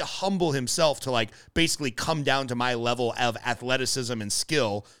he had to humble himself to like basically come down to my level of athleticism and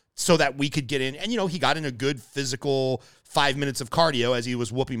skill so that we could get in. And, he got in a good physical 5 minutes of cardio as he was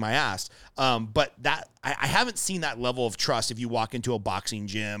whooping my ass. But that I haven't seen that level of trust if you walk into a boxing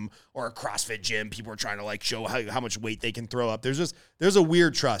gym or a CrossFit gym. People are trying to like show how much weight they can throw up. There's a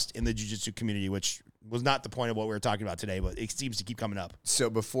weird trust in the jiu-jitsu community, which was not the point of what we were talking about today, but it seems to keep coming up. So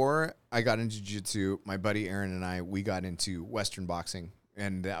before I got into jiu-jitsu, my buddy Aaron and we got into Western boxing.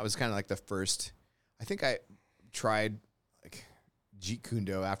 And that was kind of like the first, I think I tried like Jeet Kune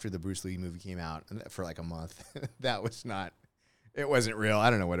Do after the Bruce Lee movie came out for like a month. It wasn't real. I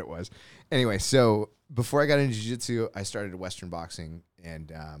don't know what it was. Anyway, so before I got into jiu-jitsu, I started Western boxing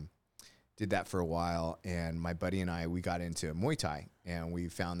and did that for a while. And my buddy and we got into Muay Thai, and we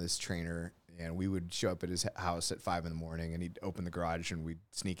found this trainer, and we would show up at his house at 5 a.m, and he'd open the garage and we'd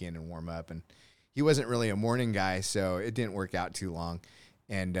sneak in and warm up. And he wasn't really a morning guy, so it didn't work out too long.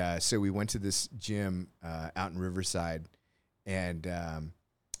 And so we went to this gym out in Riverside, and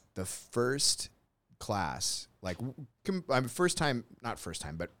the first class, like first time, not first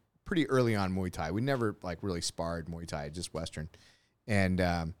time, but pretty early on Muay Thai. We never like really sparred Muay Thai, just Western. And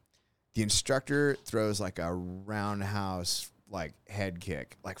the instructor throws like a roundhouse like head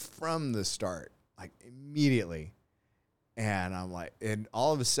kick, like from the start, like immediately. And I'm like, and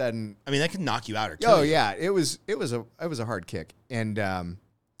all of a sudden, I mean, that can knock you out or kill you. yeah, it was a hard kick. And I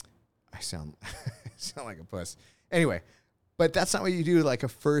sound like a puss. Anyway, but that's not what you do like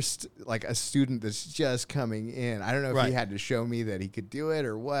a student that's just coming in. I don't know if he had to show me that he could do it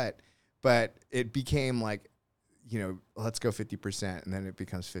or what, but it became like, let's go 50%, and then it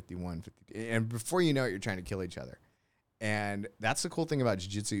becomes 51, 50. And before you know it, you're trying to kill each other. And that's the cool thing about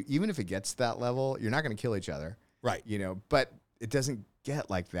jiu-jitsu. Even if it gets to that level, you're not going to kill each other. Right. But it doesn't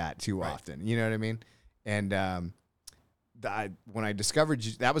get like that too often. You know what I mean? And when I discovered,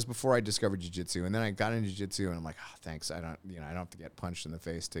 that was before I discovered jiu-jitsu. And then I got into jiu-jitsu, and I'm like, oh, thanks. I don't have to get punched in the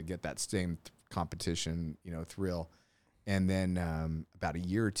face to get that same competition, thrill. And then about a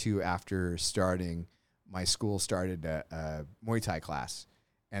year or two after starting, my school started a Muay Thai class.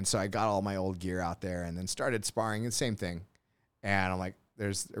 And so I got all my old gear out there and then started sparring. The same thing. And I'm like,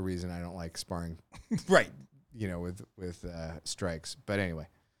 there's a reason I don't like sparring. Right. With strikes. But anyway.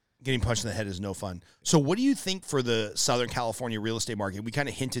 Getting punched in the head is no fun. So what do you think for the Southern California real estate market? We kind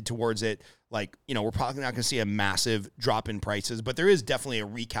of hinted towards it. Like, we're probably not going to see a massive drop in prices, but there is definitely a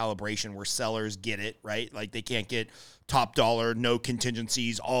recalibration where sellers get it, right? Like they can't get top dollar, no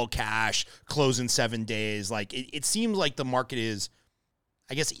contingencies, all cash, close in 7 days. Like it seems like the market is,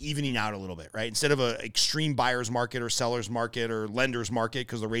 I guess, evening out a little bit, right? Instead of an extreme buyer's market or seller's market or lender's market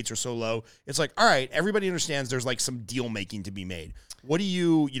because the rates are so low, it's like, all right, everybody understands there's like some deal making to be made. What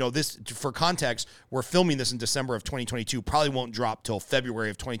do this, for context, we're filming this in December of 2022, probably won't drop till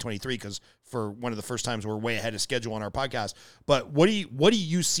February of 2023 because for one of the first times we're way ahead of schedule on our podcast. But what do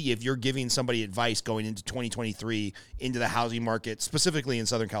you see if you're giving somebody advice going into 2023 into the housing market, specifically in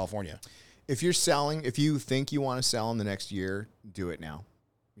Southern California? If you're selling, if you think you want to sell in the next year, do it now.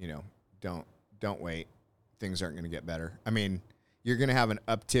 Don't wait. Things aren't going to get better. I mean, you're going to have an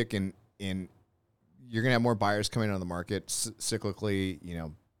uptick in you're going to have more buyers coming on the market cyclically,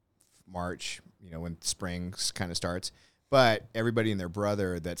 March, when spring kind of starts. But everybody and their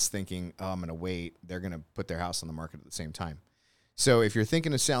brother that's thinking, oh, I'm going to wait, they're going to put their house on the market at the same time. So if you're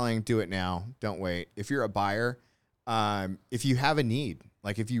thinking of selling, do it now. Don't wait. If you're a buyer, if you have a need,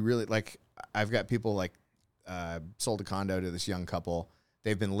 like if you really, like I've got people like sold a condo to this young couple.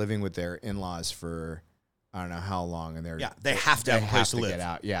 They've been living with their in-laws for I don't know how long, and they have to have a place to live. Get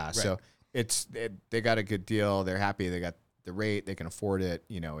out. Yeah, right. So they got a good deal. They're happy. They got the rate. They can afford it.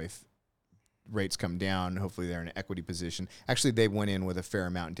 If rates come down, hopefully they're in an equity position. Actually, they went in with a fair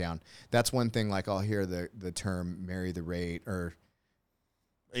amount down. That's one thing. Like I'll hear the term "marry the rate" or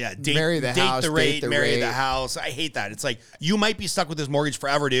marry the house, date the rate, marry the house. I hate that. It's like you might be stuck with this mortgage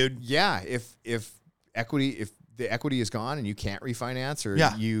forever, dude. Yeah, if the equity is gone and you can't refinance or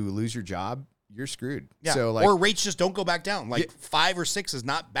you lose your job, you're screwed. Yeah. So or rates just don't go back down. Like 5 or 6 is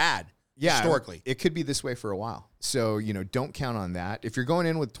not bad. Yeah. Historically. It could be this way for a while. So, don't count on that. If you're going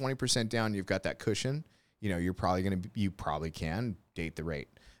in with 20% down, you've got that cushion, you probably can date the rate.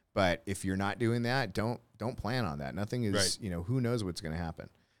 But if you're not doing that, don't plan on that. Nothing is, who knows what's going to happen.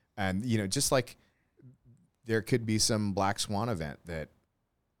 And, just like there could be some black swan event that,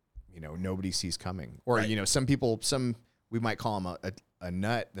 nobody sees coming. Or, some people, we might call them a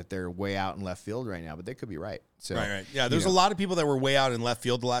nut that they're way out in left field right now, but they could be right. So, right. Yeah, there's a lot of people that were way out in left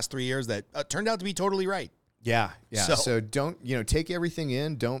field the last 3 years that turned out to be totally right. Yeah. So don't, take everything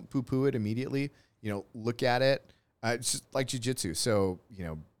in. Don't poo-poo it immediately. Look at it. It's just like jiu-jitsu. So,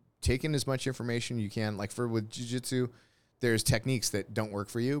 take in as much information you can. Like with jiu-jitsu, there's techniques that don't work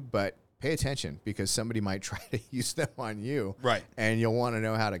for you, but pay attention because somebody might try to use them on you. Right. And you'll want to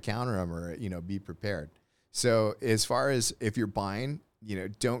know how to counter them or, be prepared. So as far as if you're buying,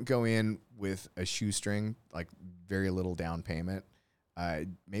 don't go in with a shoestring, like very little down payment.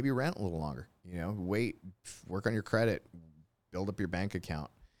 Maybe rent a little longer, wait, work on your credit, build up your bank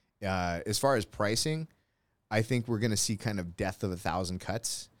account. As far as pricing, I think we're going to see kind of death of 1,000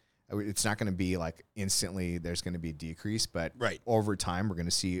 cuts. It's not going to be like instantly there's going to be a decrease, but over time we're going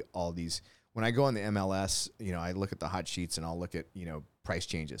to see all these. When I go on the MLS, I look at the hot sheets and I'll look at, price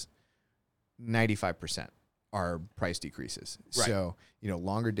changes. 95% are price decreases. Right. So,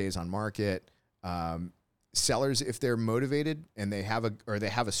 longer days on market. Sellers, if they're motivated and they have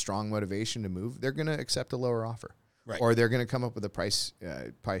a strong motivation to move, they're going to accept a lower offer. Right. Or they're going to come up with a price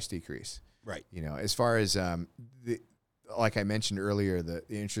decrease. Right. As far as like I mentioned earlier, the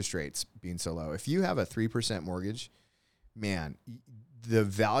interest rates being so low. If you have a 3% mortgage, man, the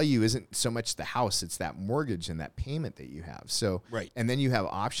value isn't so much the house, it's that mortgage and that payment that you have. So, Right. and then you have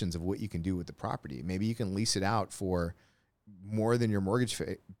options of what you can do with the property. Maybe you can lease it out for more than your mortgage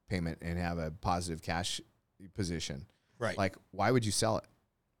payment and have a positive cash position. Right. Like, why would you sell it?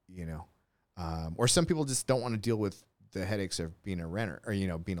 You know, or some people just don't want to deal with the headaches of being a renter or, you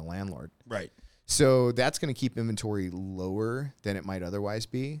know, being a landlord. Right. So that's going to keep inventory lower than it might otherwise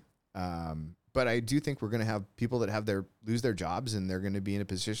be. But I do think we're going to have people that lose their jobs, and they're going to be in a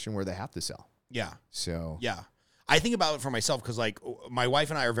position where they have to sell. Yeah. So Yeah. I think about it for myself because, like, my wife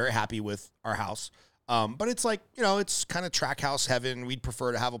and I are very happy with our house. But it's like, you know, it's kind of track house heaven. We'd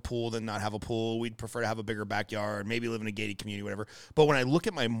prefer to have a pool than not have a pool. We'd prefer to have a bigger backyard, maybe live in a gated community, whatever. But when I look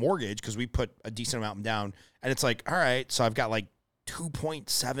at my mortgage, because we put a decent amount down, and it's like, all right, so I've got like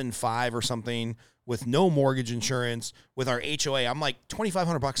 2.75 or something with no mortgage insurance with our HOA. I'm like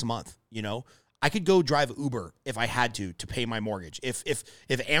 $2,500 a month, you know? I could go drive Uber if I had to pay my mortgage. If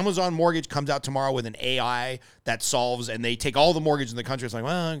Amazon Mortgage comes out tomorrow with an AI that solves and they take all the mortgage in the country, it's like,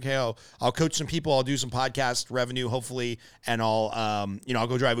 well, okay, I'll coach some people, I'll do some podcast revenue, hopefully, and I'll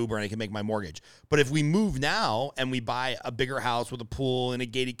go drive Uber and I can make my mortgage. But if we move now and we buy a bigger house with a pool in a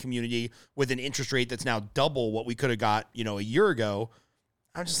gated community with an interest rate that's now double what we could have got, you know, a year ago,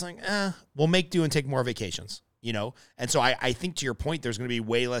 I'm just like, we'll make do and take more vacations. You know, and so I think to your point, there's going to be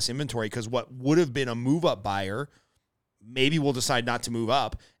way less inventory because what would have been a move up buyer maybe will decide not to move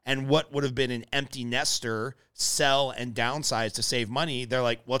up. And what would have been an empty nester sell and downsize to save money. They're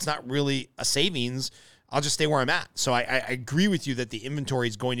like, well, it's not really a savings. I'll just stay where I'm at. So I agree with you that the inventory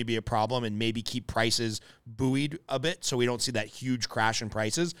is going to be a problem and maybe keep prices buoyed a bit so we don't see that huge crash in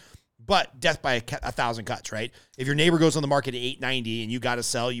prices. But death by 1,000 cuts, right? If your neighbor goes on the market at $890 and you got to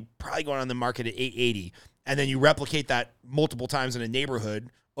sell, you probably go on the market at $880. And then you replicate that multiple times in a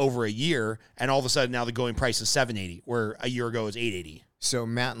neighborhood over a year, and all of a sudden now the going price is $780, where a year ago it was $880. So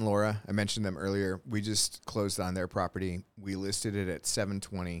Matt and Laura, I mentioned them earlier. We just closed on their property. We listed it at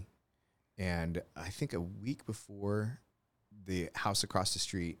 $720, and I think a week before, the house across the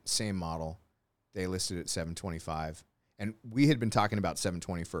street, same model, they listed at $725. And we had been talking about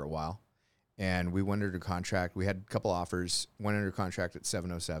 $720 for a while, and we went under contract. We had a couple offers, went under contract at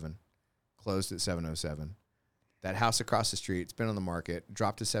 $707. Closed at $707. That house across the street, it's been on the market,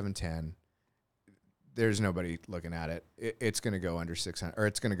 dropped to $710. There's nobody looking at it. It's going to go under 600, or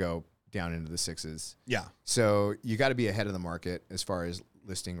it's going to go down into the sixes. Yeah. So you got to be ahead of the market as far as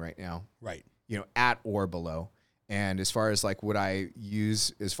listing right now. Right. You know, at or below. And as far as like what I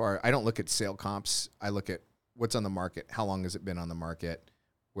use, I don't look at sale comps. I look at what's on the market. How long has it been on the market?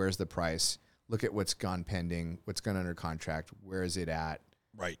 Where's the price? Look at what's gone pending, what's gone under contract. Where is it at?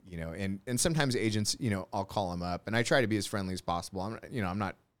 Right. You know, and sometimes agents, you know, I'll call them up and I try to be as friendly as possible. I'm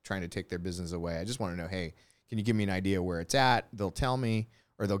not trying to take their business away. I just want to know, hey, can you give me an idea where it's at? They'll tell me,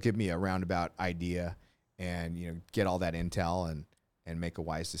 or they'll give me a roundabout idea and, you know, get all that intel and make a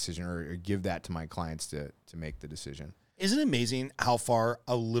wise decision or give that to my clients to make the decision. Isn't it amazing how far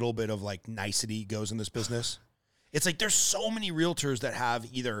a little bit of like nicety goes in this business? It's like there's so many realtors that have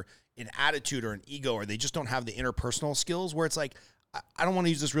either an attitude or an ego, or they just don't have the interpersonal skills where it's like, I don't want to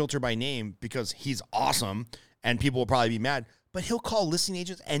use this realtor by name because he's awesome and people will probably be mad, but he'll call listing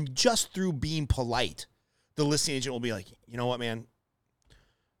agents and just through being polite, the listing agent will be like, you know what, man,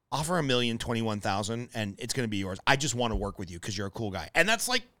 offer $1,021,000 and it's going to be yours. I just want to work with you because you're a cool guy. And that's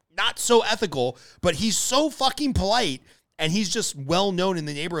like not so ethical, but he's so fucking polite. And he's just well known in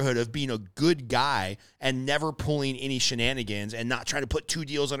the neighborhood of being a good guy and never pulling any shenanigans and not trying to put two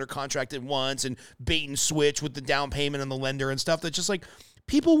deals under contract at once and bait and switch with the down payment and the lender and stuff. That's just like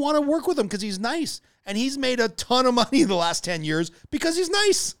people want to work with him because he's nice. And he's made a ton of money in the last 10 years because he's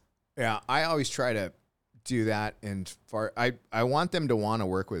nice. Yeah, I always try to do that. And I want them to want to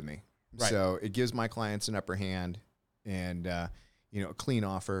work with me. Right. So it gives my clients an upper hand and, a clean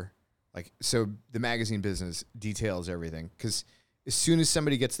offer. Like, so the magazine business details everything because as soon as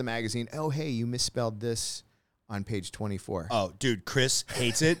somebody gets the magazine, oh, hey, you misspelled this on page 24. Oh, dude, Chris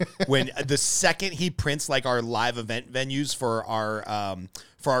hates it when the second he prints like our live event venues for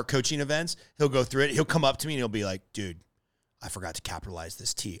our coaching events, he'll go through it. He'll come up to me and he'll be like, dude, I forgot to capitalize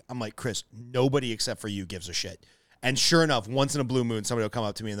this T. I'm like, Chris, nobody except for you gives a shit. And sure enough, once in a blue moon, somebody will come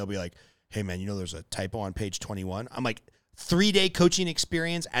up to me and they'll be like, hey, man, you know there's a typo on page 21? I'm like, 3-day coaching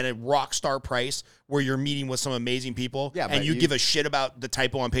experience at a rock star price where you're meeting with some amazing people and you give a shit about the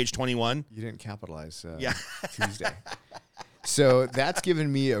typo on page 21. You didn't capitalize yeah. Tuesday. So that's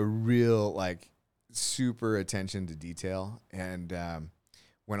given me a real, like, super attention to detail. And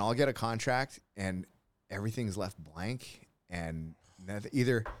when I'll get a contract and everything's left blank and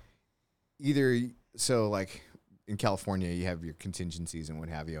either so like in California, you have your contingencies and what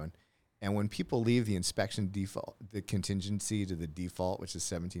have you. And when people leave the the contingency to the default, which is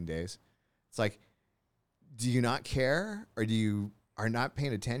 17 days, it's like, do you not care, or do you are not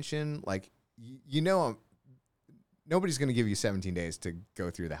paying attention? Like, nobody's going to give you 17 days to go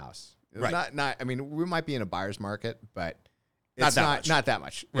through the house. Right. Not. I mean, we might be in a buyer's market, but it's not that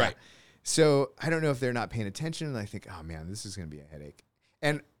much. Right. Yeah. So I don't know if they're not paying attention, and I think, oh man, this is going to be a headache.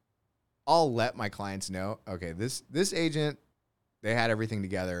 And I'll let my clients know, okay, this agent, they had everything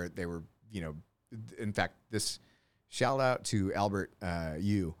together. They were, in fact, this shout out to Albert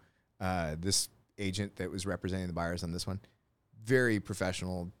this agent that was representing the buyers on this one, very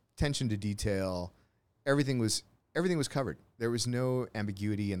professional, attention to detail. Everything was covered. There was no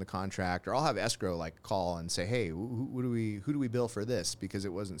ambiguity in the contract. Or I'll have escrow call and say, hey, who do we bill for this, because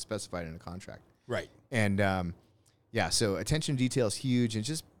it wasn't specified in a contract. Right. And so attention to detail is huge, and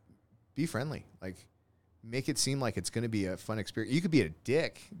just be friendly. Make it seem like it's going to be a fun experience. You could be a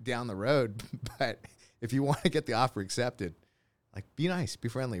dick down the road, but if you want to get the offer accepted, be nice, be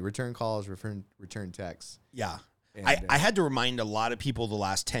friendly, return calls, return texts. Yeah. And, I had to remind a lot of people the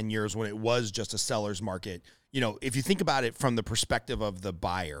last 10 years when it was just a seller's market. If you think about it from the perspective of the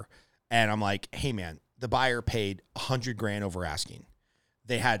buyer, and I'm like, hey man, the buyer paid $100,000 over asking.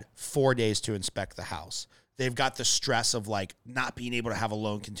 They had 4 days to inspect the house. They've got the stress of not being able to have a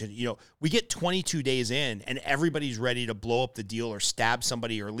loan continue. We get 22 days in and everybody's ready to blow up the deal or stab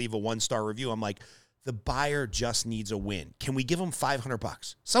somebody or leave a 1-star review. I'm like, the buyer just needs a win. Can we give them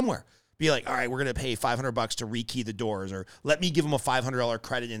 $500 somewhere? Be like, all right, we're going to pay $500 to rekey the doors, or let me give them a $500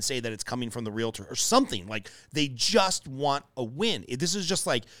 credit and say that it's coming from the realtor or something. They just want a win. This is just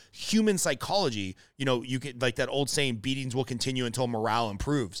human psychology. You can, that old saying, beatings will continue until morale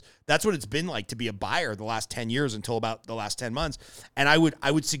improves. That's what it's been like to be a buyer the last 10 years until about the last 10 months. And I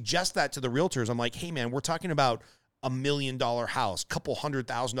would suggest that to the realtors. I'm like, hey man, we're talking about $1 million house, couple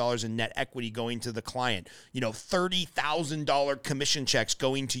 $100,000 in net equity going to the client, $30,000 commission checks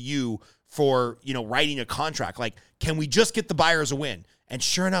going to you for, writing a contract. Can we just get the buyers a win? And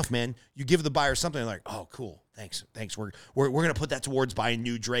sure enough, man, you give the buyer something like, oh, cool. Thanks. We're going to put that towards buying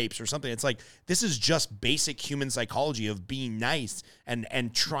new drapes or something. It's this is just basic human psychology of being nice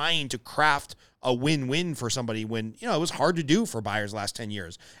and trying to craft a win-win for somebody when, it was hard to do for buyers the last 10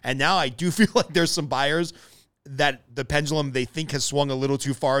 years. And now I do feel like there's some buyers that the pendulum they think has swung a little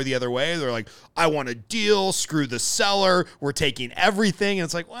too far the other way. They're like, I want a deal, screw the seller, we're taking everything.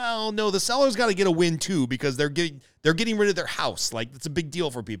 And it's well, no, the seller's got to get a win too, because they're getting rid of their house. It's a big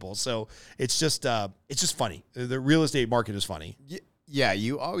deal for people. So it's just funny. The real estate market is funny. Yeah,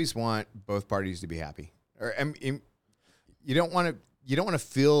 you always want both parties to be happy. Or you don't want to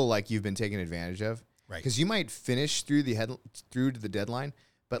feel like you've been taken advantage of. Right. Because you might finish through to the deadline.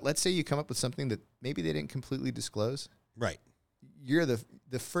 But let's say you come up with something that maybe they didn't completely disclose. Right. You're the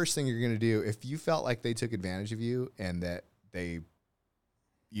first thing you're going to do, if you felt like they took advantage of you and that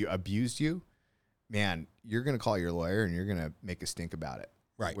you abused you, man, you're going to call your lawyer and you're going to make a stink about it.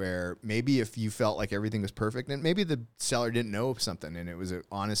 Right. Where maybe if you felt like everything was perfect and maybe the seller didn't know something and it was an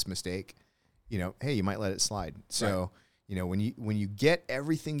honest mistake, hey, you might let it slide. So, right. When you get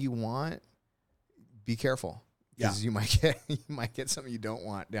everything you want, be careful. Because you might get something you don't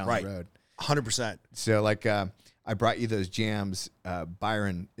want down the road. 100%. So I brought you those jams.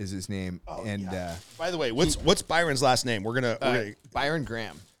 Byron is his name. Oh, and by the way, what's Byron's last name? We're gonna Byron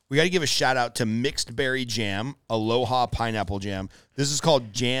Graham. We got to give a shout out to Mixed Berry Jam, Aloha Pineapple Jam. This is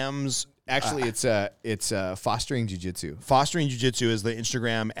called Jams. Actually, it's Fostering Jiu-Jitsu. Fostering Jiu-Jitsu is the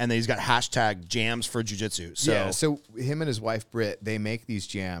Instagram, and then he's got hashtag Jams for Jiu-Jitsu. So him and his wife Britt, they make these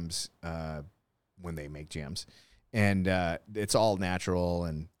jams when they make jams. And it's all natural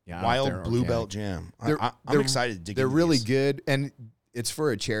and Wild Blue Belt Jam. I'm excited to dig into They're really these. good, and it's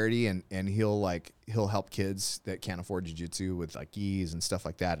for a charity, and he'll help kids that can't afford jiu-jitsu with gis and stuff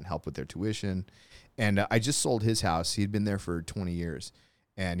like that, and help with their tuition. And I just sold his house. He'd been there for 20 years,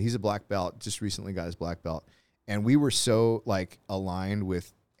 and he's a black belt. Just recently got his black belt, and we were so aligned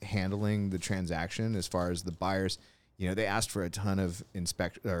with handling the transaction as far as the buyers. They asked for a ton of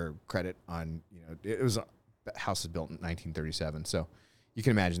credit on. It was. House was built in 1937, so you can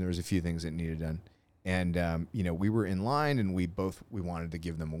imagine there was a few things that needed done. And we were in line, and we wanted to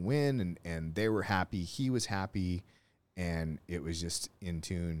give them a win, and they were happy. He was happy, and it was just in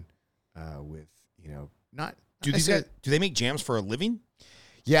tune with not. Do these guys, do they make jams for a living?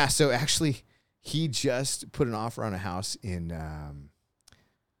 Yeah. So actually, he just put an offer on a house in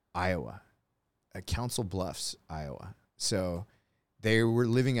Iowa, Council Bluffs, Iowa. So they were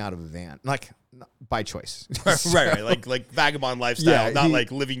living out of a van, like by choice. right. Like vagabond lifestyle, Yeah, not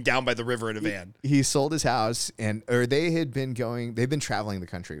like living down by the river in a van. He sold his house, they've been traveling the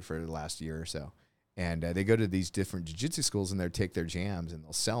country for the last year or so. And they go to these different jiu-jitsu schools and they'll take their jams and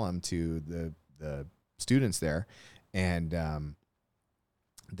they'll sell them to the students there. And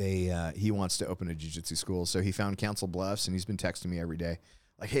he wants to open a jiu-jitsu school. So he found Council Bluffs and he's been texting me every day.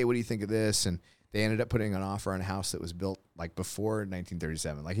 Like, hey, what do you think of this? And they ended up putting an offer on a house that was built like before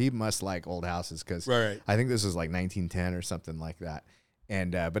 1937. Like he must like old houses because Right. I think this was like 1910 or something like that.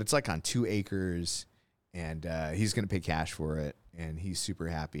 And but it's like on 2 acres, and he's going to pay cash for it, and he's super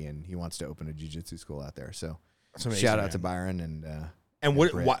happy, and he wants to open a jiu-jitsu school out there. So Amazing, shout out man. to Byron And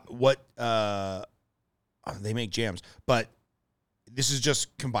Britt. what they make jams, but this is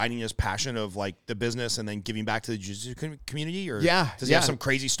just combining his passion of like the business and then giving back to the jiu-jitsu community, or does he have some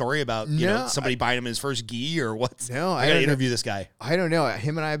crazy story about somebody buying him his first gi or what? No, I gotta interview this guy. I don't know.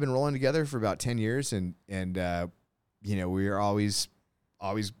 Him and I have been rolling together for about 10 years, and we are always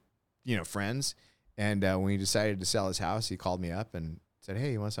friends. And when he decided to sell his house, he called me up and said,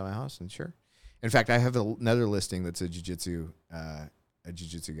 "Hey, you want to sell my house?" And sure. In fact, I have another listing that's a jiu-jitsu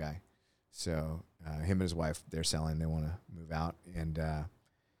guy. So him and his wife, they're selling. They want to move out, and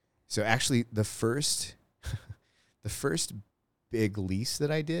so actually, the first big lease that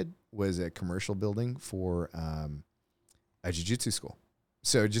I did was a commercial building for a jiu-jitsu school.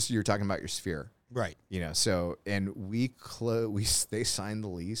 So just you're talking about your sphere, Right. So and they signed the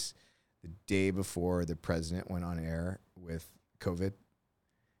lease the day before the president went on air with COVID.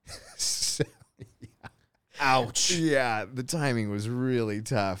 So, yeah. Ouch. Yeah, the timing was really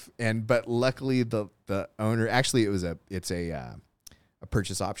tough, but luckily the owner, actually it's a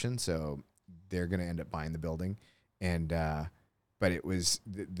purchase option, so they're going to end up buying the building, and but it was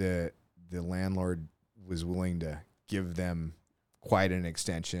the landlord was willing to give them quite an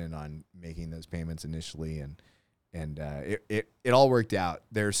extension on making those payments initially, and it all worked out.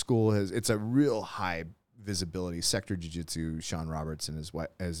 Their school it's a real high visibility sector jiu-jitsu. Sean Roberts and his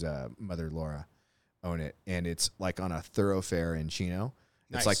mother Laura own it, and it's like on a thoroughfare in Chino.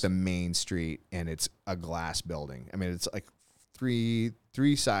 It's Nice. like the main street, and it's a glass building. I mean, it's like three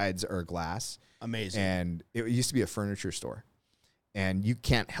sides are glass. Amazing. And it used to be a furniture store, and you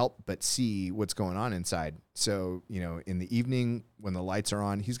can't help but see what's going on inside. So, in the evening when the lights are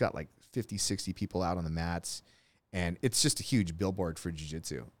on, he's got like 50, 60 people out on the mats, and it's just a huge billboard for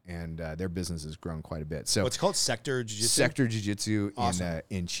jiu-jitsu, and their business has grown quite a bit. So What's it called? Sector Jiu-Jitsu? Sector Jiu-Jitsu Awesome.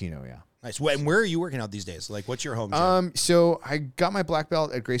 in Chino, yeah. Nice. And where are you working out these days? Like, what's your home gym? So I got my black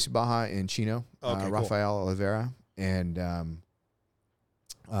belt at Gracie Baja in Chino, Okay, cool. Rafael Oliveira, and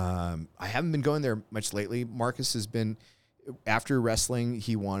I haven't been going there much lately. Marcus has been, after wrestling,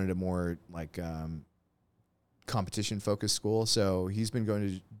 he wanted a more like competition focused school, so he's been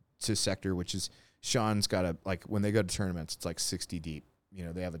going to Sector, which is Sean's got when they go to tournaments, it's like 60 deep.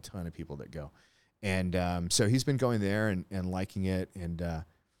 They have a ton of people that go, and so he's been going there and liking it, and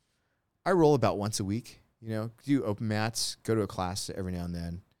I roll about once a week, do open mats, go to a class every now and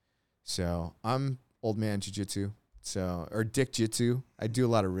then. So I'm old man jiu-jitsu, or dick jitsu. I do a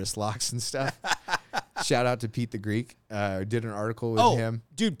lot of wrist locks and stuff. Shout out to Pete the Greek. Did an article with him.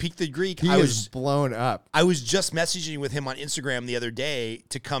 Dude, Pete the Greek. He was blown up. I was just messaging with him on Instagram the other day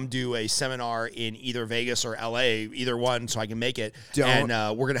to come do a seminar in either Vegas or LA, either one, so I can make it. And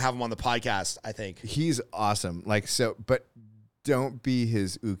we're going to have him on the podcast, I think. He's awesome. But don't be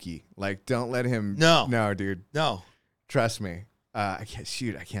his uki. Don't let him. No, dude. No. Trust me. I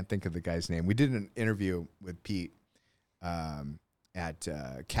can't think of the guy's name. We did an interview with Pete at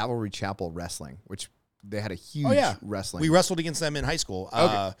Cavalry Chapel Wrestling, which they had a huge wrestling. We wrestled against them in high school.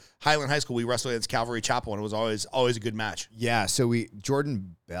 Okay. Highland High School, we wrestled against Cavalry Chapel, and it was always a good match. Yeah, so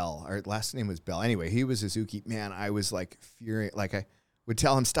Jordan Bell, our last name was Bell. Anyway, he was his uki. Man, I was like furious. Like I would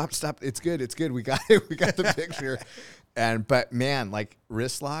tell him, stop. It's good. We got it. We got the picture. But man, like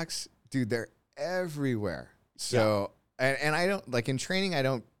wrist locks, dude, they're everywhere. So, and I don't, like in training, I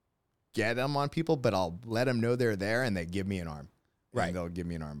don't get them on people, but I'll let them know they're there, and they give me an arm. Right. And they'll give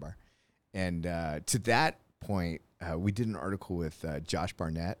me an arm bar. And to that point, we did an article with Josh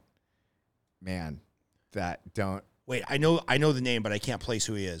Barnett. Man, Wait, I know the name, but I can't place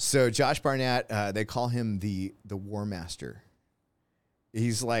who he is. So Josh Barnett, they call him the War Master.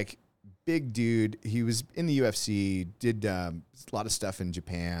 He's like big dude. He was in the UFC, did a lot of stuff in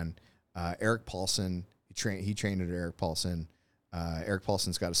Japan. Eric Paulson, he trained at Eric Paulson. Eric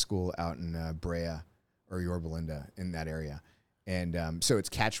Paulson's got a school out in Brea or Yorba Linda in that area. And so it's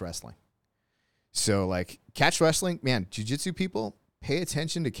catch wrestling. So like catch wrestling, man, jiu-jitsu people, pay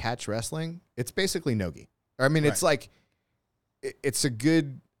attention to catch wrestling. It's basically no-gi. I mean, it's like it's a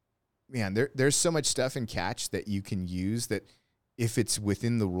good, man, there's so much stuff in catch that you can use that if it's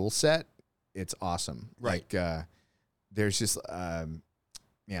within the rule set, it's awesome. Right. Like, there's just, man,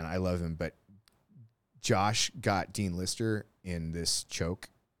 I love him, but Josh got Dean Lister in this choke.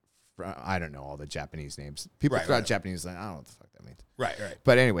 I don't know all the Japanese names. People throw out Japanese, I don't know what the fuck that means. Right.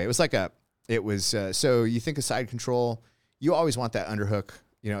 But anyway, so you think of side control, you always want that underhook.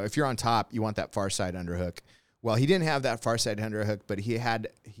 You know, if you're on top, you want that far side underhook. Well, he didn't have that far side underhook, but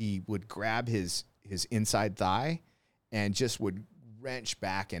he would grab his inside thigh and just would wrench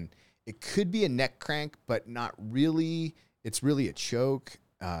back, and it could be a neck crank, but not really. It's really a choke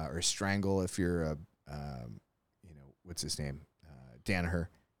or a strangle if you're a, what's his name? Danaher,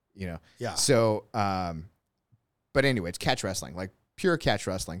 Yeah. So, but anyway, it's catch wrestling, like pure catch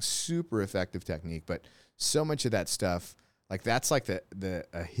wrestling, super effective technique, but so much of that stuff, like that's like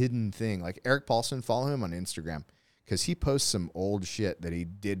a hidden thing. Like Eric Paulson, follow him on Instagram because he posts some old shit that he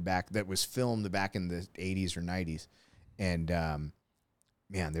did that was filmed back in the 80s or 90s. And,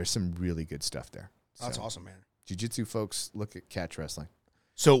 man, there's some really good stuff there. That's So, awesome, man. Jiu-jitsu folks, look at catch wrestling.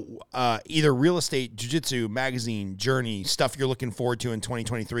 So either real estate, jiu-jitsu, magazine, journey, stuff you're looking forward to in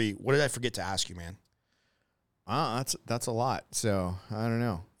 2023. What did I forget to ask you, man? That's a lot. So I don't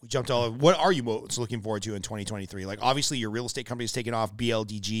know. We jumped all over. What are you most looking forward to in 2023? Like, obviously, your real estate company is taking off,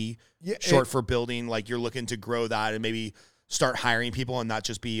 BLDG, short for building. Like, you're looking to grow that and maybe start hiring people and not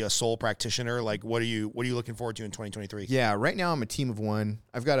just be a sole practitioner. Like, what are you looking forward to in 2023? Yeah, right now I'm a team of one.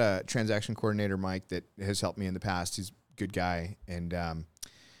 I've got a transaction coordinator, Mike, that has helped me in the past. He's a good guy. And,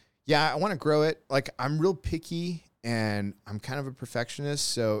 I want to grow it. Like, I'm real picky and I'm kind of a perfectionist,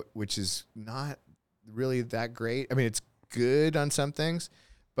 so which is not really that great. I mean, it's good on some things,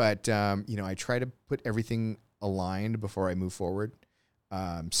 but, I try to put everything aligned before I move forward.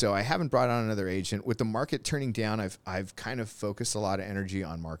 So I haven't brought on another agent. With the market turning down, I've kind of focused a lot of energy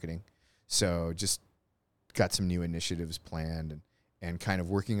on marketing. So just got some new initiatives planned and kind of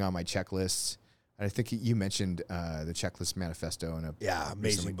working on my checklists. I think you mentioned the Checklist Manifesto in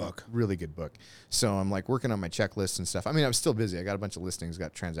amazing book. Really good book. So I'm like working on my checklists and stuff. I mean, I'm still busy. I got a bunch of listings,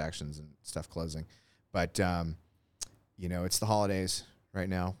 got transactions and stuff closing. But, it's the holidays right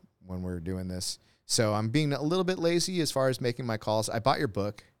now when we're doing this. So I'm being a little bit lazy as far as making my calls. I bought your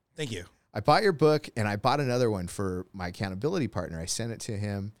book. Thank you. I bought your book, and I bought another one for my accountability partner. I sent it to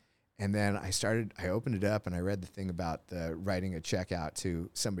him, and then I opened it up, and I read the thing about writing a check out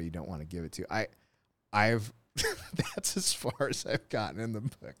to somebody you don't want to give it to. I've that's as far as I've gotten in the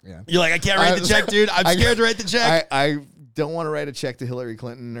book, man. You're like, I can't write the check, dude. I'm scared to write the check. I don't want to write a check to Hillary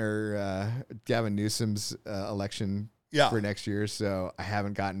Clinton or Gavin Newsom's election for next year, so I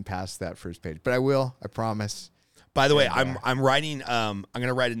haven't gotten past that first page. But I will, I promise. By the way, I'm writing. I'm going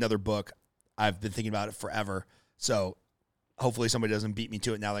to write another book. I've been thinking about it forever. So hopefully somebody doesn't beat me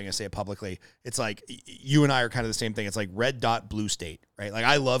to it now that I'm going to say it publicly. It's like you and I are kind of the same thing. It's like red dot, blue state, right? Like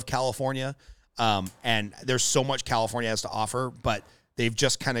I love California, and there's so much California has to offer, but they've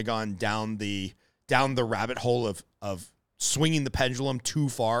just kind of gone down the rabbit hole of swinging the pendulum too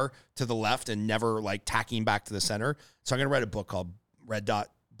far to the left and never like tacking back to the center. So I'm going to write a book called Red Dot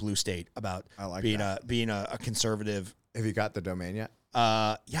Blue State about being a conservative. Have you got the domain yet?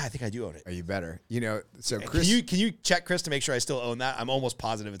 Yeah, I think I do own it. Are you better? So Chris, can you check, Chris, to make sure I still own that? I'm almost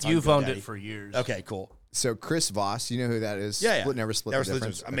positive it's on You've owned GoDaddy. it for years. Okay, cool. So Chris Voss, you know who that is? Yeah. Never Split the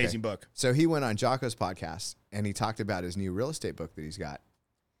Difference. Amazing book. So he went on Jocko's podcast and he talked about his new real estate book that he's got.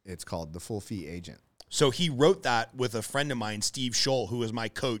 It's called The Full Fee Agent. So he wrote that with a friend of mine, Steve Scholl, who was my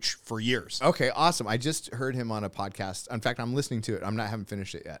coach for years. Okay, awesome. I just heard him on a podcast. In fact, I'm listening to it. Haven't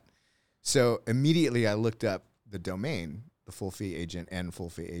finished it yet. So immediately I looked up the domain, The Full Fee Agent and Full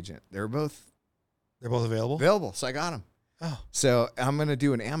Fee Agent. They're both available. So I got them. Oh. So I'm going to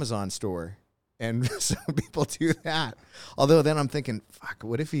do an Amazon store. And some people do that. Although then I'm thinking, fuck,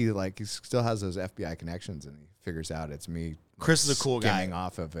 what if he still has those FBI connections and he figures out it's me? Chris is a cool guy.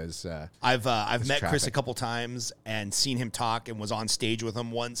 Off of his. I've met traffic. Chris a couple times and seen him talk and was on stage with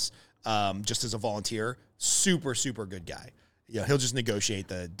him once, just as a volunteer. Super, super good guy. Yeah, he'll just neguate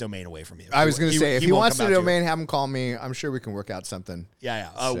the domain away from you. I was going to say, if he wants the domain, have him call me. I'm sure we can work out something.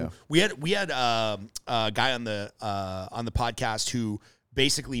 Yeah. We had a guy on the podcast who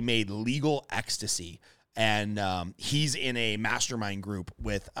basically made legal ecstasy, and he's in a mastermind group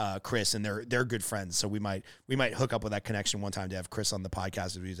with Chris, and they're good friends. So we might hook up with that connection one time to have Chris on the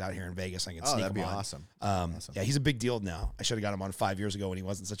podcast if he's out here in Vegas. I can sneak that'd him be on. awesome. Yeah, he's a big deal now. I should have got him on 5 years ago when he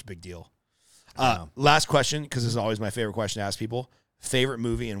wasn't such a big deal. Last question, because this is always my favorite question to ask people: favorite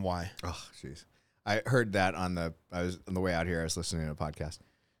movie and why? Oh, jeez, I heard that I was on the way out here. I was listening to a podcast.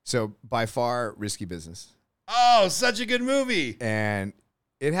 So by far, Risky Business. Oh, such a good movie. And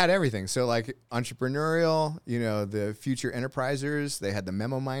it had everything. So like entrepreneurial, the future enterprisers, they had the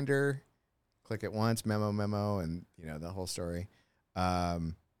memo minder, click it once, memo, and the whole story.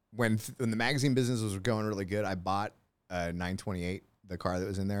 When the magazine business was going really good, I bought a 928, the car that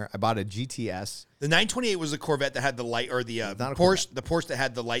was in there. I bought a GTS. The 928 was the Corvette that had the light, or the Not a Porsche, Corvette. the Porsche that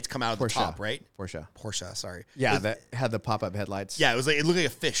had the lights come out of the Porsche. top, right? Porsche. Sorry. Yeah, It was- that had the pop-up headlights. yeah, it looked like a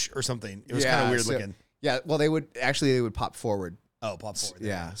fish or something. It was kind of weird so- looking. Yeah, well, they would pop forward. Oh, pop forward.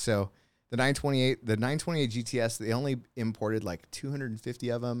 Yeah, so the 928 GTS, they only imported like 250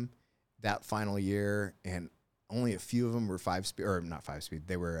 of them that final year, and only a few of them were 5-speed, or not 5-speed.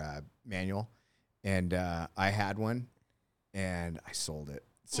 They were manual, and I had one, and I sold it.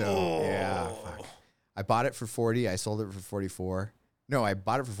 So yeah, fuck. I bought it for 40. I sold it for 44. No, I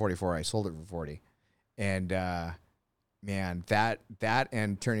bought it for 44. I sold it for 40, and man, that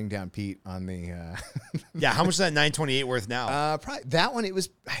and turning down Pete on the Yeah, how much is that 928 worth now? probably that one.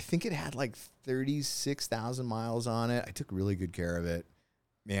 I think it had like 36,000 miles on it. I took really good care of it.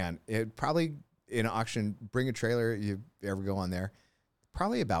 Man, it probably in auction, bring a trailer, you ever go on there,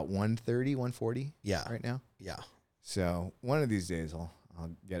 probably about 130, 140 Yeah. right now. Yeah. So one of these days I'll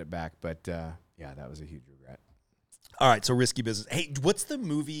get it back. But yeah, that was a huge regret. All right, so Risky Business. Hey, what's the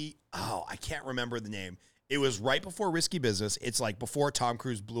movie? Oh, I can't remember the name. It was right before Risky Business. It's like before Tom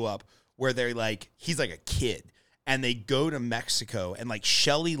Cruise blew up, where they're like, he's like a kid, and they go to Mexico, and like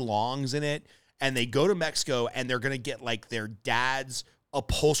Shelley Long's in it, and they go to Mexico, and they're gonna get like their dad's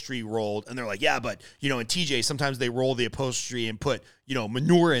upholstery rolled, and they're like, yeah, but in TJ sometimes they roll the upholstery and put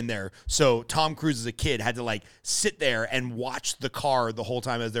manure in there. So Tom Cruise as a kid had to like sit there and watch the car the whole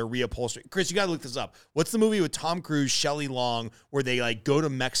time as they're reupholstering. Chris, you gotta look this up. What's the movie with Tom Cruise, Shelley Long, where they like go to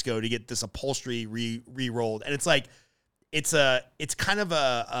Mexico to get this upholstery re-rolled? And it's like it's kind of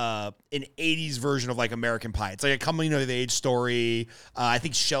an 80s version of like American Pie. It's like a coming of age story. I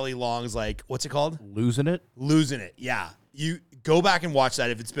think Shelley Long's like, what's it called? Losing it. Yeah. You go back and watch that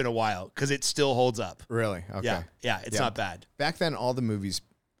if it's been a while, because it still holds up. Really? Okay. Yeah, it's not bad. Back then, all the movies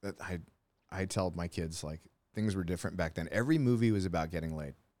that I tell my kids, like, things were different back then. Every movie was about getting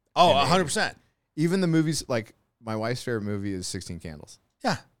laid. Oh, And 100%. Even the movies, like, my wife's favorite movie is 16 Candles.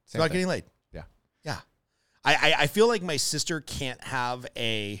 Yeah, it's Same about thing. getting laid. Yeah. Yeah. I feel like my sister can't have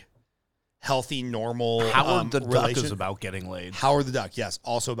a healthy, normal Howard the Duck relation. is about getting laid. Howard the Duck, yes,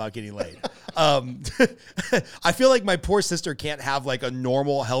 also about getting laid. I feel like my poor sister can't have like a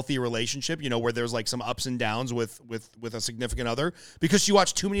normal, healthy relationship, where there's like some ups and downs with a significant other, because she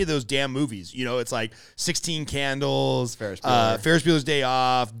watched too many of those damn movies. It's like 16 Candles, Ferris Bueller's Day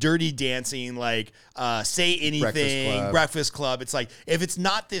Off, Dirty Dancing, like Say Anything, Breakfast Club. It's like, if it's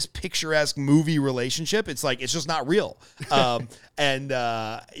not this picturesque movie relationship, it's like, it's just not real. So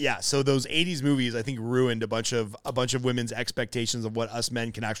those 80s movies, I think, ruined a bunch of women's expectations of what us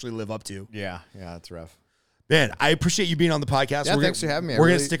men can actually live up to. Yeah, that's rough. Man, I appreciate you being on the podcast. Yeah, thanks for having me. We're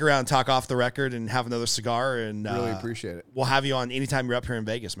going to stick around and talk off the record and have another cigar. And Really appreciate it. We'll have you on anytime you're up here in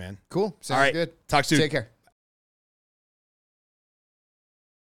Vegas, man. Cool. Sounds All right. good. Talk soon. Take care.